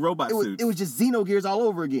and big robot suits. It was just Xenogears all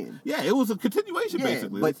over again. Yeah, it was a continuation Yeah,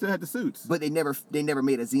 basically. but- They still had the suits. But they never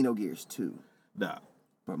made a Xenogears 2. Nah.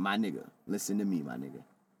 But my nigga, listen to me, my nigga.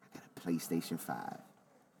 I got a PlayStation 5.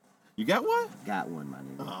 You got one? Got one, my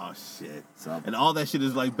nigga. Oh shit. So- and all that shit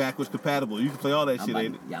is like backwards compatible. You can play all that shit,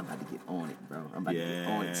 ain't it? Yeah, I'm about to get on it, bro. I'm about to get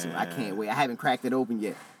on it soon. Yeah. I can't wait. I haven't cracked it open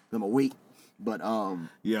yet. I'm gonna wait. But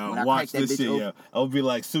Yo, when I watch crack that this bitch shit, open- yo. I'll be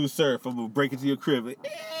like Sue Surf. I'm gonna break into your crib. Like,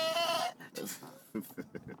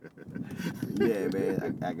 Yeah,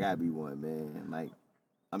 man. I gotta be one, man. Like,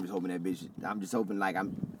 I'm just hoping that bitch. I'm just hoping like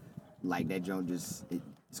that joint just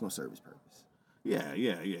it's gonna serve its purpose. yeah.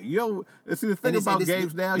 Yo, see the thing And this- about and this-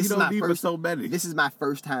 games now, this you is don't my need but first- so many. This is my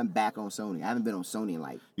first time back on Sony. I haven't been on Sony in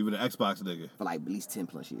like You been an Xbox nigga. for like at least 10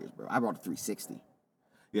 plus years, bro. I brought a 360.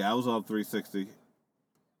 Yeah, I was on 360.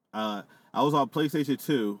 I was on PlayStation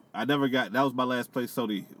 2. I never got. That was my last play.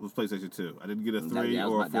 Sony was PlayStation 2. I didn't get a 3 that,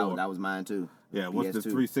 or a 4. that was mine too. Yeah, once the PS2.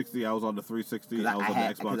 360, I was on the 360. I was on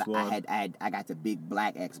the Xbox One. I got the big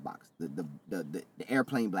black Xbox, the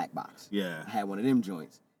airplane black box. Yeah. I had one of them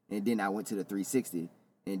joints, and then I went to the 360,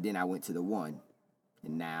 and then I went to the One,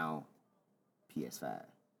 and now PS5.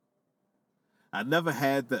 I never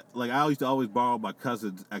had the I used to always borrow my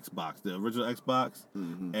cousin's Xbox, the original Xbox,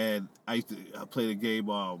 and I used to play the game.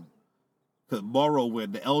 Cause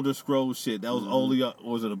Morrowind, the Elder Scrolls shit, that was only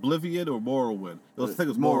was it Oblivion or Morrowind? I think it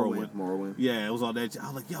was Morrowind. Morrowind. Yeah, it was on that. I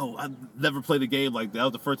was like, yo, I never played a game like that. That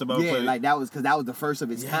was the first time I ever Yeah, played. like that was the first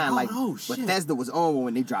of its kind. Like shit. Bethesda was on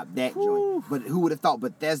when they dropped that Woo. joint. But who would have thought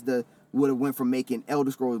Bethesda would have went from making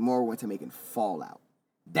Elder Scrolls Morrowind to making Fallout?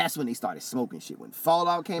 That's when they started smoking shit. When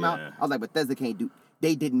Fallout came out, Yeah. I was like, Bethesda can't do.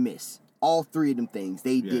 They didn't miss all three of them things.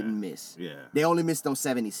 They didn't miss. Yeah. They only missed on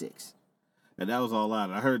 76. And that was all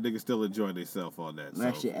out. I heard niggas still enjoying themselves on that.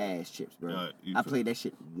 That So. shit ass chips, bro. You I played that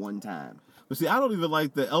shit one time. But see, I don't even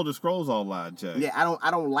like the Elder Scrolls Online, Jay. Yeah,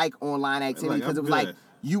 I don't like online activity because it was like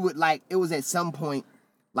you would like it was at some point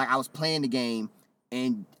like I was playing the game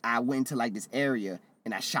and I went into like this area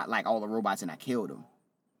and I shot like all the robots and I killed them.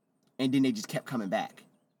 And then they just kept coming back.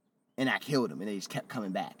 And I killed them and they just kept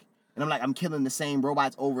coming back. And I'm like, I'm killing the same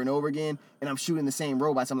robots over and over again and I'm shooting the same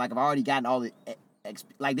robots. I'm like, I've already gotten all the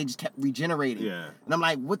like they just kept regenerating. Yeah. And I'm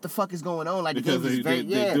like, what the fuck is going on? Like Because the game is very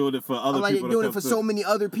they're doing it for other I'm like, people. they're doing it for so many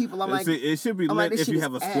other people. I'm like, see, it should be I'm lit like, this if shit you is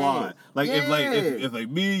have a ass. squad. Like Yeah. if like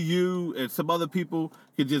me, you, and some other people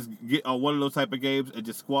could just get on one of those type of games and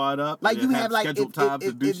just squad up. like and you have like scheduled times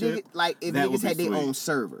to do if shit. if that would niggas be had their sweet. own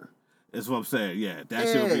server. That's what I'm saying. Yeah, that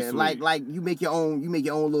shit would be sweet. like you make your own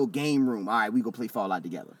little game room. All right, we go play Fallout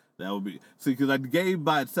together. That would be because like the game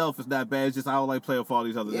by itself is not bad. It's just I don't like playing with all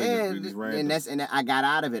these other Yeah, niggas. These random. and I got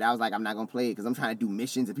out of it. I was like, I'm not gonna play it because I'm trying to do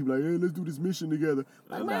missions and people are like, hey, let's do this mission together.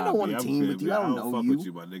 Like, man, I don't want to team with you. I don't know fuck you. with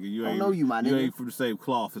you, my nigga. You I don't ain't, know you, my You nigga. ain't from the same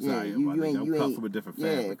cloth as I Yeah, am, my you nigga. ain't. I'm You cut ain't. from a different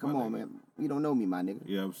Yeah, fabric. come my on, nigga. man. You don't know me, my nigga.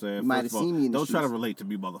 You know what I'm saying? You might have First of all, seen me in the don't try to streets. relate to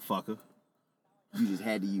me, motherfucker. You just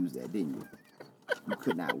had to use that, didn't you? You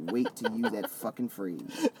could not wait to use that fucking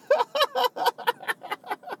phrase.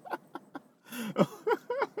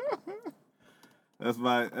 That's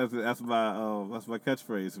my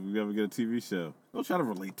catchphrase if we ever get a TV show. Don't try to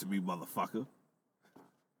relate to me, motherfucker.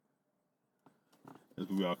 There's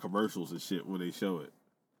gonna be all commercials and shit when they show it.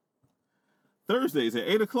 Thursdays at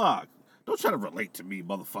 8:00. Don't try to relate to me,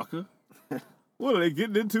 motherfucker. What are they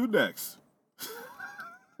getting into next?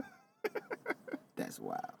 That's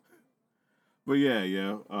wild. But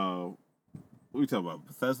yeah. What we talking about?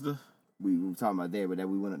 Bethesda? We were talking about there, but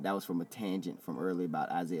that was from a tangent from earlier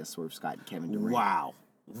about Isaiah Swerve Scott and Kevin Durant.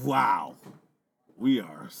 Wow. We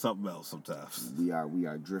are something else sometimes. We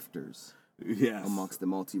are drifters Yes. amongst the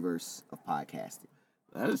multiverse of podcasting.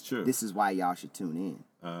 That is true. This is why y'all should tune in.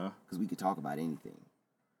 Uh-huh. Because we could talk about anything.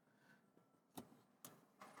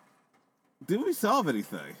 Did we solve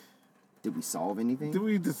anything? Did we solve anything?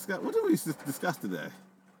 What did we discuss today?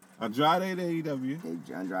 Andrade and AEW.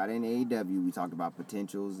 Andrade and AEW, we talked about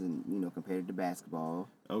potentials and, compared to basketball.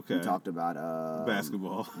 Okay. We talked about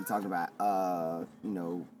basketball. We talked about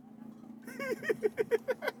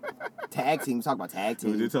Tag team. Talk about tag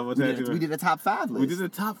team. We did talk about tag team. We did a top 5 list. We did the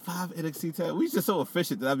top 5 NXT tag. We just so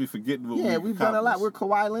efficient that I'd be forgetting what Yeah, we've done a lot. We're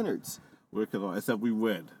Kawhi Leonards. Except we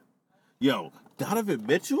win. Yo, Donovan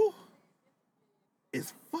Mitchell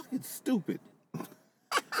is fucking stupid.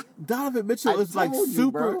 Donovan Mitchell is like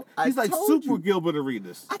super. He's like super Gilbert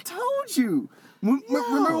Arenas. I told you.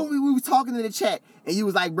 Remember when we were talking in the chat and you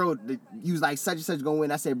was like, bro, you was like such and such gonna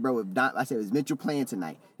win. I said, bro, is Mitchell playing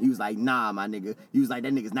tonight? He was like, nah, my nigga. He was like,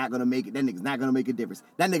 that nigga's not gonna make it. That nigga's not gonna make a difference.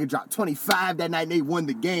 That nigga dropped 25 that night and they won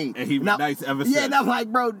the game. And he was nice ever since. Yeah, and I'm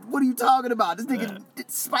like, bro, what are you talking about? This nigga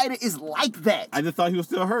Spider is like that. I just thought he was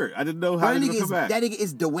still hurt. I didn't know how he was gonna come back. That nigga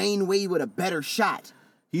is Dwayne Wade with a better shot.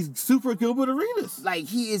 He's super Gilbert Arenas. Like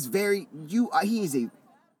he is very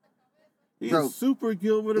Bro, super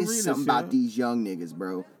Gilbert Arenas. It's something about these young niggas,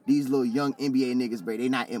 bro. These little young NBA niggas, bro. They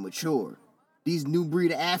not immature. These new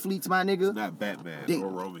breed of athletes, my nigga. It's not Batman or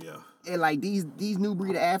Romeo. And like these new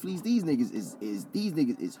breed of athletes, these niggas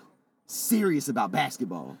is serious about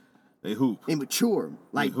basketball. They hoop. Immature.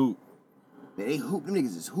 Like they hoop. They hoop. Them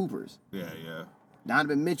niggas is hoopers. Yeah.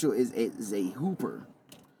 Donovan Mitchell is a hooper.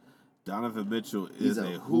 Donovan Mitchell is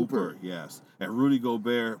a hooper. Yes. And Rudy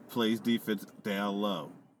Gobert plays defense down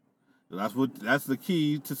low. That's the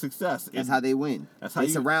key to success. That's how they win.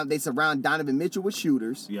 They surround Donovan Mitchell with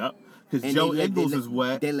shooters. Yep. Because Joe Ingles is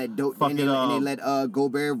wet. They let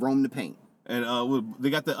Gobert roam the paint. And they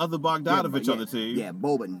got the other Bogdanovich on the team. Yeah,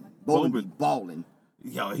 Boban be balling.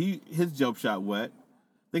 Yo, his jump shot wet.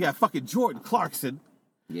 They got fucking Jordan Clarkson.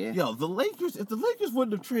 Yeah. Yo, if the Lakers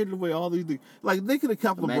wouldn't have traded away all these things, like they could have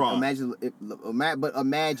kept LeBron.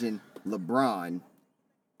 Imagine LeBron,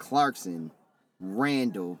 Clarkson,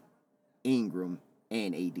 Randall, Ingram,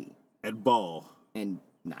 and AD. And Ball. And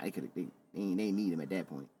they need him at that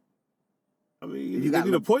point. I mean, they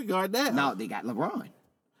need a point guard now. No, they got LeBron.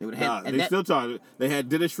 They had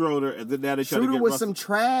Dennis Schroeder, and then now they try to get Schroeder was some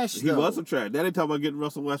trash. He was some trash. Now they talking about getting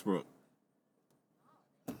Russell Westbrook.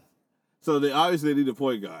 So they obviously need a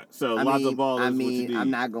point guard. So Lonzo Ball is what you need.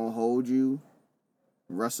 I'm not gonna hold you.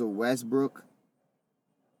 Russell Westbrook.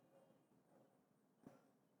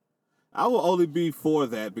 I will only be for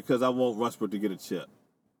that because I want Westbrook to get a chip.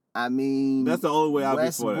 I mean, that's the only way I'll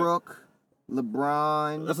be for that. Westbrook,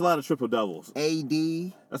 LeBron. That's a lot of triple doubles.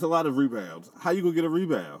 AD. That's a lot of rebounds. How you gonna get a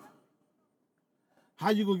rebound?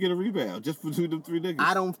 Just between them three niggas?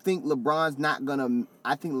 I think LeBron's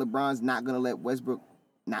not gonna let Westbrook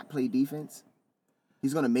not play defense.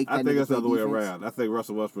 He's gonna make that. I think that's the other way around. I think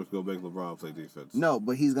Russell Westbrook's gonna make LeBron play defense. No,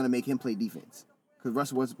 but he's gonna make him play defense because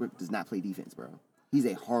Russell Westbrook does not play defense, bro. He's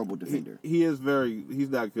a horrible defender. He's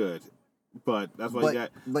not good, but that's why he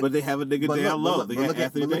got. But they have a nigga down low. Look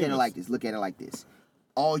at it like this.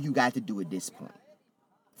 All you got to do at this point,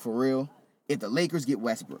 for real, if the Lakers get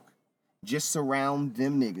Westbrook, just surround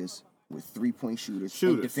them niggas with 3-point shooters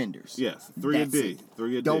and defenders. Yes, 3 and D.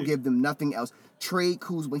 Don't give them nothing else. Trade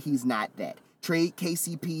Kuzma, he's not that. Trade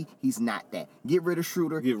KCP, he's not that. Get rid of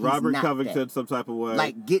Schroeder. Get Robert Covington some type of way.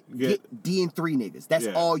 Like get D and 3 niggas. That's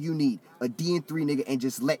all you need. A D and 3 nigga, and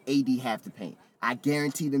just let AD have the paint. I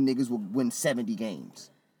guarantee them niggas will win 70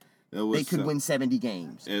 games. They could win 70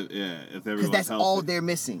 games. If because that's healthy. All they're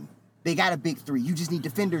missing. They got a big 3. You just need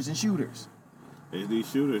defenders and shooters. They need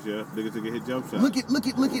shooters, yeah. Niggas that can hit jump shots.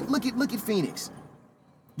 Look at Phoenix.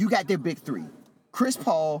 You got their big 3: Chris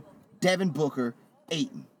Paul, Devin Booker,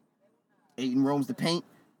 Ayton. Ayton roams the paint.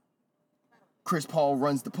 Chris Paul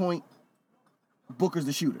runs the point. Booker's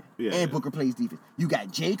the shooter. Booker plays defense. You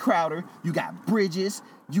got Jay Crowder. You got Bridges.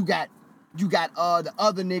 You got the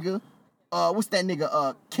other nigga. What's that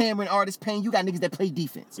nigga? Cameron Artis Payne. You got niggas that play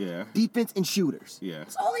defense. Yeah. Defense and shooters. Yeah.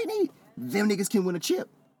 That's all they need. Them niggas can win a chip.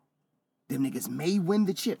 Them niggas may win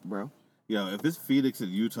the chip, bro. Yo, if it's Phoenix and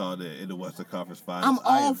Utah in the Western Conference Finals, I'm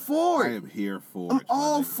all for it. I am here for it. I'm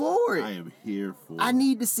all for it. I am here for it. I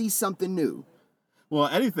need to see something new. Well,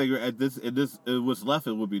 anything at this what's left,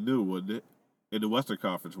 it would be new, wouldn't it? In the Western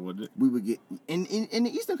Conference, wouldn't it? We would get in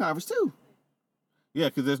the Eastern Conference too. Yeah,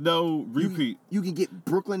 because there's no repeat. You can get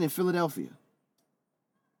Brooklyn and Philadelphia.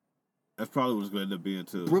 That's probably what it's going to end up being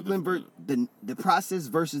too. Brooklyn, the process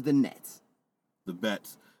versus the Nets. The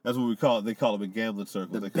bets. That's what we call it. They call them in gambling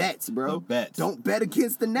circles. The bets, bro. The bets. Don't bet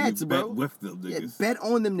against the Nets, bro. Bet with them niggas. Yeah, bet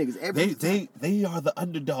on them niggas. They are the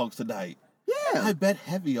underdogs tonight. Yeah. I bet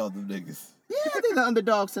heavy on them niggas. Yeah, they're the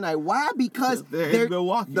underdogs tonight. Why? Because they're in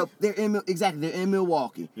Milwaukee. They're in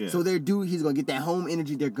Milwaukee. Yeah. So he's gonna get that home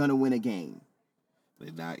energy. They're gonna win a game.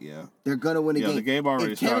 They're not, yeah. They're gonna win a game. Yeah, the game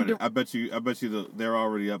already started. I bet you they're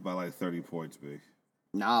already up by like 30 points, B.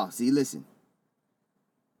 Nah, see, listen.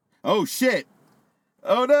 Oh shit.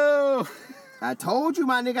 Oh no! I told you,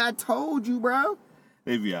 my nigga. I told you, bro.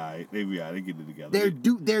 They be all right. They get it together.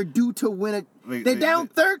 They're due to win a. They're down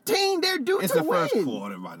 13. They're due to win. It's the first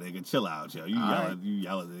quarter, my nigga. Chill out, yo. You All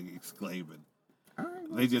yelling, exclaiming. All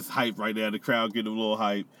right. They just hype right now. The crowd getting a little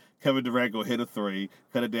hype. Kevin Durant gonna hit a 3,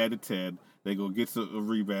 cut it down to 10. They gonna get a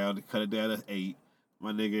rebound, cut it down to 8.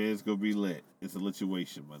 My nigga, it's gonna be lit. It's a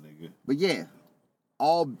lituation, my nigga. But yeah,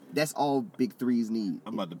 that's all big threes need.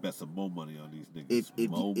 I'm about to bet some more money on these niggas.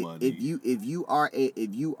 If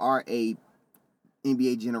you are a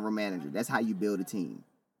NBA general manager, that's how you build a team.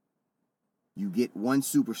 You get one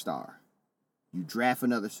superstar, you draft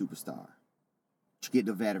another superstar, you get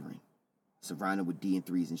the veteran, surrounded with D and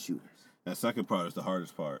threes and shooters. That second part is the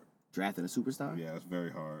hardest part. Drafting a superstar? Yeah, it's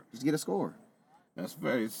very hard. Just get a score. That's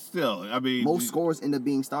very still. I mean, most scores end up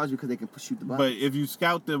being stars because they can shoot the ball. But if you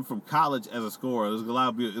scout them from college as a scorer, there's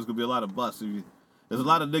gonna be a lot of busts. There's a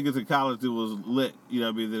lot of niggas in college that was lit. You know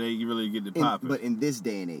what I mean? That ain't really getting it popping. But in this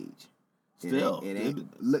day and age, still, it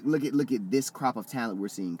ain't. Look at this crop of talent we're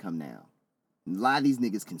seeing come now. A lot of these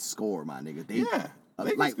niggas can score, my nigga. They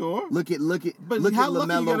can score. Look at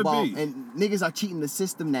LaMelo Ball, and niggas are cheating the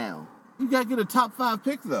system now. You gotta get a top 5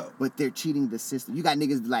 pick though. But they're cheating the system. You got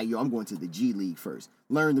niggas like, yo, I'm going to the G League first.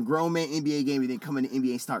 Learn the grown man NBA game and then come in the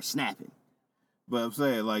NBA and start snapping. But I'm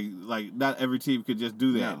saying, like not every team could just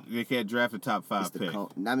do that. No. They can't draft a top 5 pick.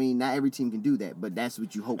 I mean, not every team can do that, but that's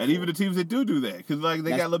what you hope for. And even the teams that do that, because like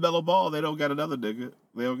they got LaMelo Ball, they don't got another nigga.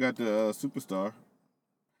 They don't got the superstar.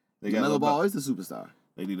 LaMelo Ball is the superstar.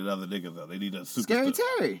 They need another nigga though. They need a superstar. Scary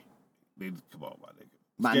Terry. Come on, my nigga.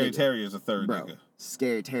 Scary Terry is a third nigga.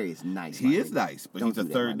 Scary Terry is nice. He is nice, but he's a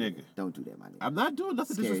third nigga. Don't do that, my nigga. I'm not doing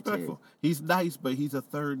nothing disrespectful. He's nice, but he's a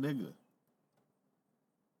third nigga.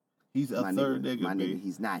 He's a third nigga. My nigga,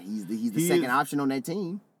 he's not. He's the second option on that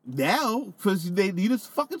team. Now, because they need a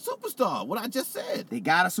fucking superstar. What I just said. They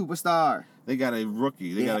got a superstar. They got a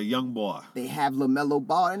rookie. They got a young boy. They have LaMelo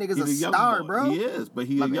Ball. That nigga's a star, bro. He is, but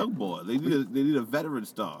he's a young boy. They need a veteran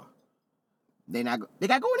star. They got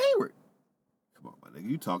Gordon Hayward. Come on, my nigga.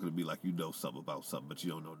 You talking to me like you know something about something, but you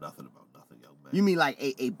don't know nothing about nothing, young man. You mean like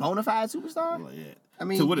a bona fide superstar? Like, yeah. I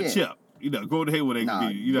mean, to win a chip. You know, Gordon Hayward ain't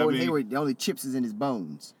be. You know what I mean? Hayward, the only chips is in his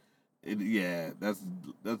bones. Yeah, that's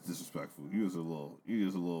disrespectful. He was a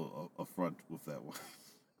little affront with that one.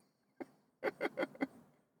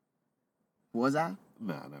 Was I?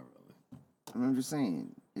 Nah, not really. I'm just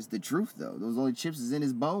saying. It's the truth, though. Those only chips is in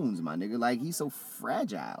his bones, my nigga. Like, he's so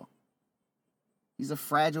fragile. He's a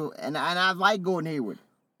fragile... And I like Gordon Hayward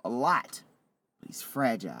a lot. But he's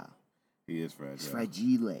fragile. He is fragile. He's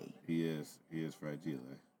fragile. He is fragile.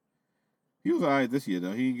 He was all right this year,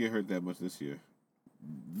 though. He didn't get hurt that much this year.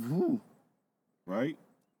 Who? Right?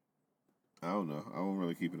 I don't know. I don't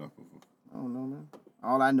really keep it up with him. I don't know, man.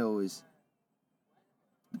 All I know is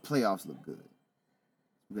the playoffs look good.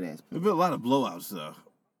 Good ass. There's been a lot of blowouts, though.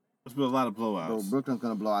 There's been a lot of blowouts. Bro, Brooklyn's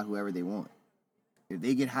gonna blow out whoever they want. If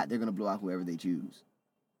they get hot, they're gonna blow out whoever they choose.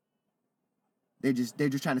 They're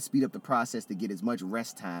just trying to speed up the process to get as much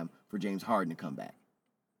rest time for James Harden to come back.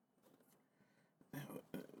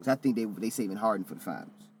 Because I think they saving Harden for the finals.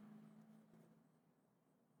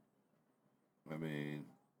 I mean,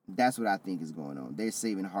 that's what I think is going on. They're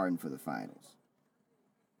saving Harden for the finals.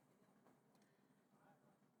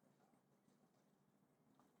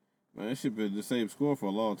 Man, that shit been the same score for a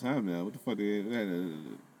long time now. What the fuck? They had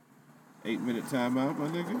an 8-minute timeout, my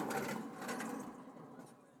nigga.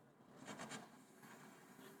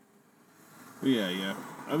 But yeah.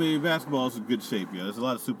 I mean, basketball's in good shape, yeah. There's a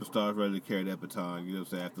lot of superstars ready to carry that baton. You know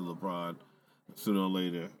what I'm saying? After LeBron, sooner or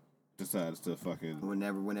later, decides to fucking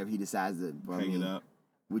whenever he decides to hang it up,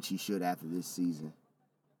 which he should after this season.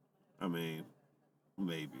 I mean,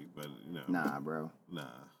 maybe, but you know. Nah, bro. Nah.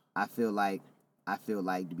 I feel like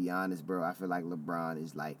to be honest, bro, I feel like LeBron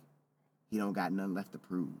is like he don't got nothing left to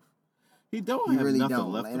prove. He really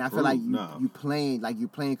don't. Left and to prove. I feel like you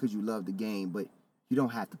playing because you love the game, but you don't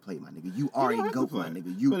have to play, my nigga. You are a GOAT, my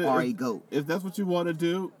nigga. You are a GOAT. If that's what you want to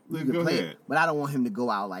do, then go ahead. But I don't want him to go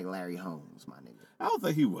out like Larry Holmes, my nigga. I don't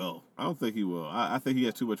think he will. I think he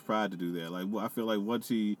has too much pride to do that. Like, I feel like once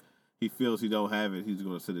he feels he don't have it, he's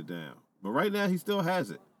going to sit it down. But right now, he still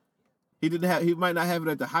has it. He might not have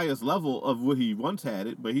it at the highest level of what he once had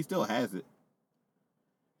it, but he still has it.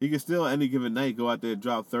 He can still, any given night, go out there and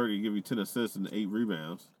drop 30 and give you 10 assists and 8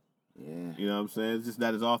 rebounds. Yeah. You know what I'm saying? It's just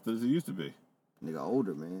not as often as it used to be. Nigga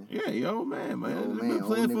older, man. Yeah, he old man, man. Old man. Been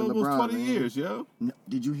playing for almost LeBron, 20 years, yo. No,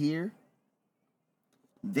 did you hear?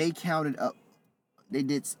 They counted up. They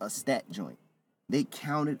did a stat joint. They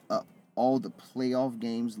counted up all the playoff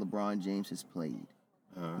games LeBron James has played.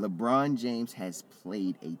 Uh-huh. LeBron James has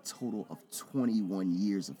played a total of 21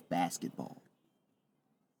 years of basketball.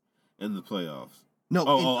 in the playoffs. No,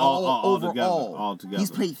 all overall. together.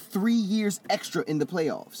 He's played 3 years extra in the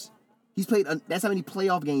playoffs. He's played. That's how many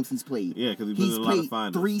playoff games he's played. Yeah, because he's played a lot of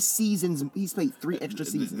finals. 3 seasons. He's played 3 extra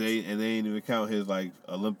seasons. They ain't even count his like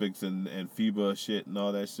Olympics and FIBA shit and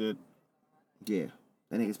all that shit. Yeah,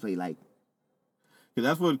 that nigga's played like. Cause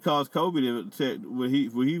that's what caused Kobe to when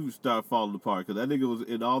he started falling apart. Cause that nigga was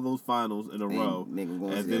in all those finals in a row, nigga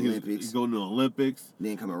going and to then the Olympics. he's going to the Olympics.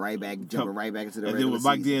 Then coming right back, jumping right back into the And regular then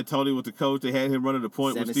when Mike season. D'Antoni was the coach, they had him running the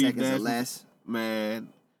point 7 with Steve seconds Nash. or less. Man,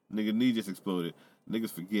 nigga knee just exploded.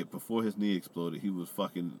 Niggas forget before his knee exploded, he was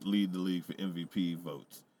fucking leading the league for MVP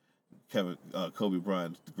votes. Kobe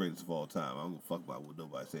Bryant's the greatest of all time. I don't give a fuck about what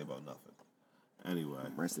nobody say about nothing. Anyway,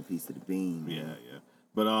 Rest in peace to the Bean. yeah.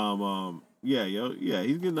 But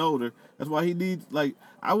he's getting older. That's why he needs like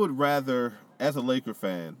I would rather, as a Laker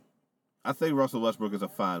fan, I think Russell Westbrook is a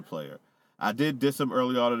fine player. I did diss him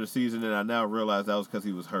early on in the season, and I now realize that was because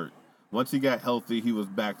he was hurt. Once he got healthy, he was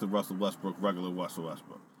back to Russell Westbrook, regular Russell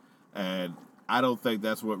Westbrook, and I don't think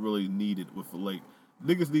that's what really needed with the Lakers.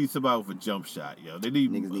 Niggas need somebody with a jump shot, yo.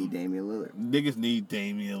 Niggas need Damian Lillard. Niggas need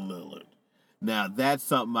Damian Lillard. Now that's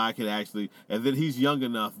something I can actually, and then he's young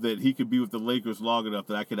enough that he could be with the Lakers long enough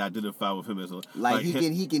that I can identify with him as a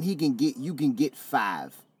he can get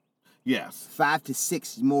 5. Yes. 5 to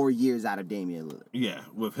 6 more years out of Damian Lillard. Yeah,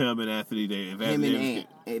 with him and Anthony Davis.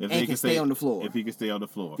 If they can stay on the floor. If he can stay on the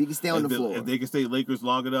floor. If he can stay on the floor. If they can stay Lakers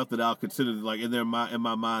long enough, that I'll consider like in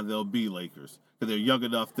my mind they'll be Lakers because they're young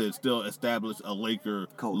enough to still establish a Laker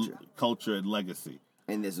culture and legacy.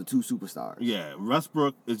 And there's the 2 superstars. Yeah,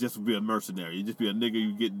 Westbrook is just to be a mercenary. You just be a nigga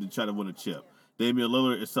you get to try to win a chip. Damian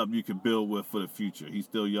Lillard is something you can build with for the future. He's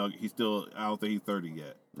still young. I don't think he's 30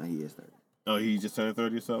 yet. No, he is 30. Oh, he just turned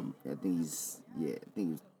 30 or something? I think he's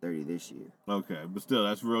 30 this year. Okay, but still,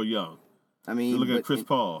 that's real young. I mean, look at Chris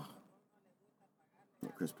Paul. Yeah,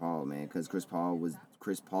 Chris Paul, man, because Chris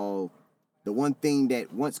Paul. The one thing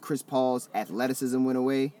that once Chris Paul's athleticism went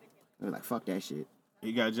away, they were like, fuck that shit.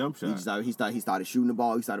 He got a jump shot. He started shooting the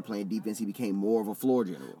ball. He started playing defense. He became more of a floor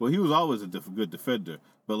general. Well, he was always a good defender,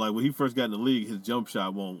 but like when he first got in the league, his jump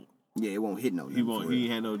shot won't. Yeah, it won't hit no. He won't. He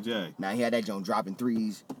ain't had no J. Now he had that joint dropping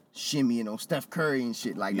threes, shimmying on Steph Curry and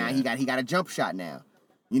shit. Like now he got a jump shot now.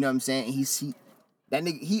 You know what I'm saying? That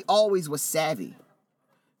nigga. He always was savvy.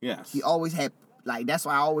 Yes. He always had that's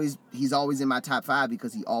why he's always in my top 5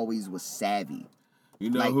 because he always was savvy. You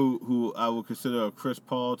know who I would consider a Chris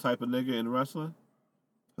Paul type of nigga in wrestling?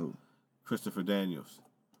 Who? Christopher Daniels.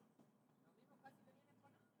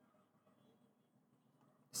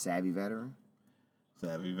 Savvy veteran.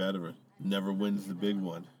 Savvy veteran. Never wins the big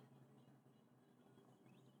one.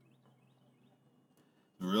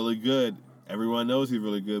 Really good. Everyone knows he's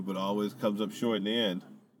really good, but always comes up short in the end.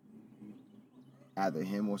 Either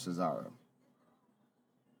him or Cesaro.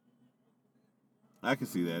 I can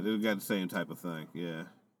see that. They got the same type of thing. Yeah.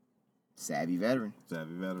 Savvy veteran.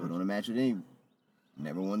 Savvy veteran. Put on a match with him.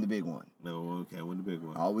 Never won the big one. Never won. Can't win the big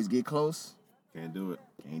one. Always get close. Can't do it.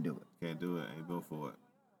 Can't do it. Can't do it. Ain't built for it.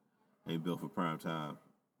 Ain't built for prime time.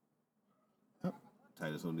 Yep.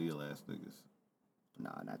 Titus O'Neil ass niggas. Nah,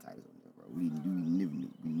 not Titus O'Neil, bro. We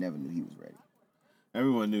never knew he was ready.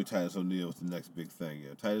 Everyone knew Titus O'Neil was the next big thing.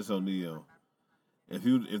 Yeah. Titus O'Neil. If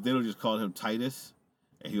they don't just call him Titus,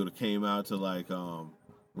 and he would have came out to like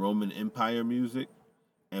Roman Empire music,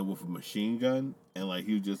 and with a machine gun, and like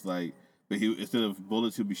he was just like, but he instead of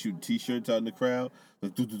bullets, he'd be shooting T-shirts out in the crowd,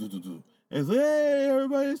 like do do do do do, and it's like, hey,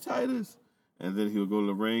 everybody, it's Titus. And then he would go to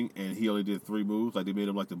the ring, and he only did 3 moves, like they made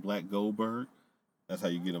him like the Black Goldberg. That's how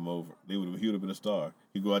you get him over. He would have been a star.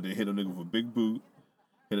 He'd go out there and hit a nigga with a big boot,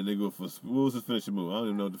 hit a nigga with what was his finishing move? I don't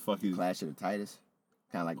even know what the fuck he's. Clash of the Titus,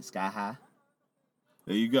 kind of like the Sky High.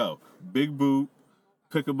 There you go, big boot,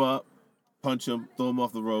 pick him up, punch him, throw him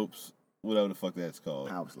off the ropes, whatever the fuck that's called.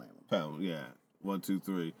 Power slam him. Pound, yeah. 1, 2,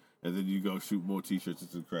 3, and then you go shoot more T-shirts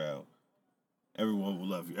into the crowd. Everyone will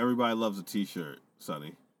love you. Everybody loves a T-shirt,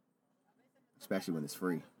 Sonny. Especially when it's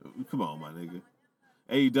free. Come on, my nigga.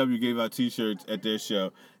 AEW gave out T-shirts at their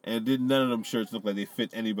show, and none of them shirts look like they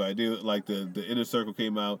fit anybody. They like the Inner Circle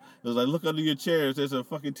came out. It was like, look under your chairs. There's a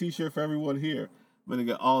fucking T-shirt for everyone here. Man, they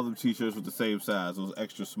got all them T-shirts with the same size, those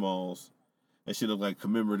extra smalls. That shit look like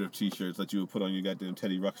commemorative T-shirts that you would put on your goddamn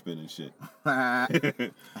Teddy Ruxpin and shit. I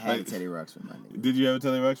had a Teddy Ruxpin, my nigga. Did you have a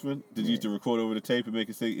Teddy Ruxpin? Did you used to record over the tape and make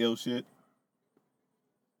it say ill shit?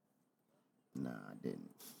 Nah, I didn't.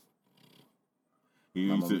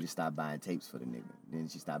 My mom just stopped buying tapes for the nigga. Then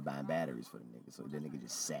she stopped buying batteries for the nigga, so the nigga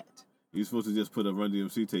just sat. You supposed to just put a Run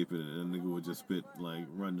DMC tape in it, and the nigga would just spit like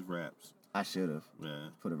Run's raps. I should have. Yeah.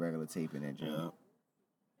 Put a regular tape in that joint. Yeah.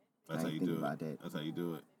 That's how you do it. That. That's how you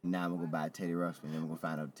do it. Now I'm gonna go buy a Teddy Ruxpin, and I'm gonna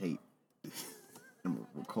find out the tape. I'm gonna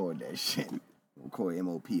record that shit. Record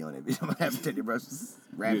MOP on it. I'm gonna have Teddy Russell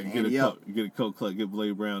rapping get Andy up. You get a Coke Club, get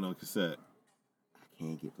Blade Brown on cassette. I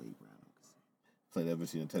can't get Blade Brown on cassette. Play that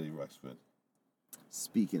bitch on Teddy Ruxpin.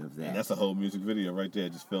 Speaking of that. And that's a whole music video right there.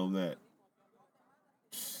 Just film that.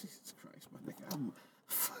 Jesus Christ, my nigga.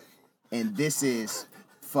 And this is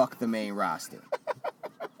Fuck the Main Roster.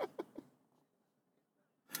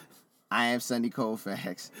 I am Sunday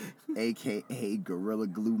Colfax, a.k.a. Gorilla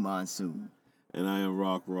Glue Monsoon. And I am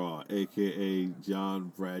Rock Raw, a.k.a.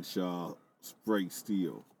 John Bradshaw Sprague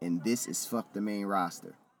Steel. And this is Fuck the Main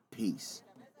Roster. Peace.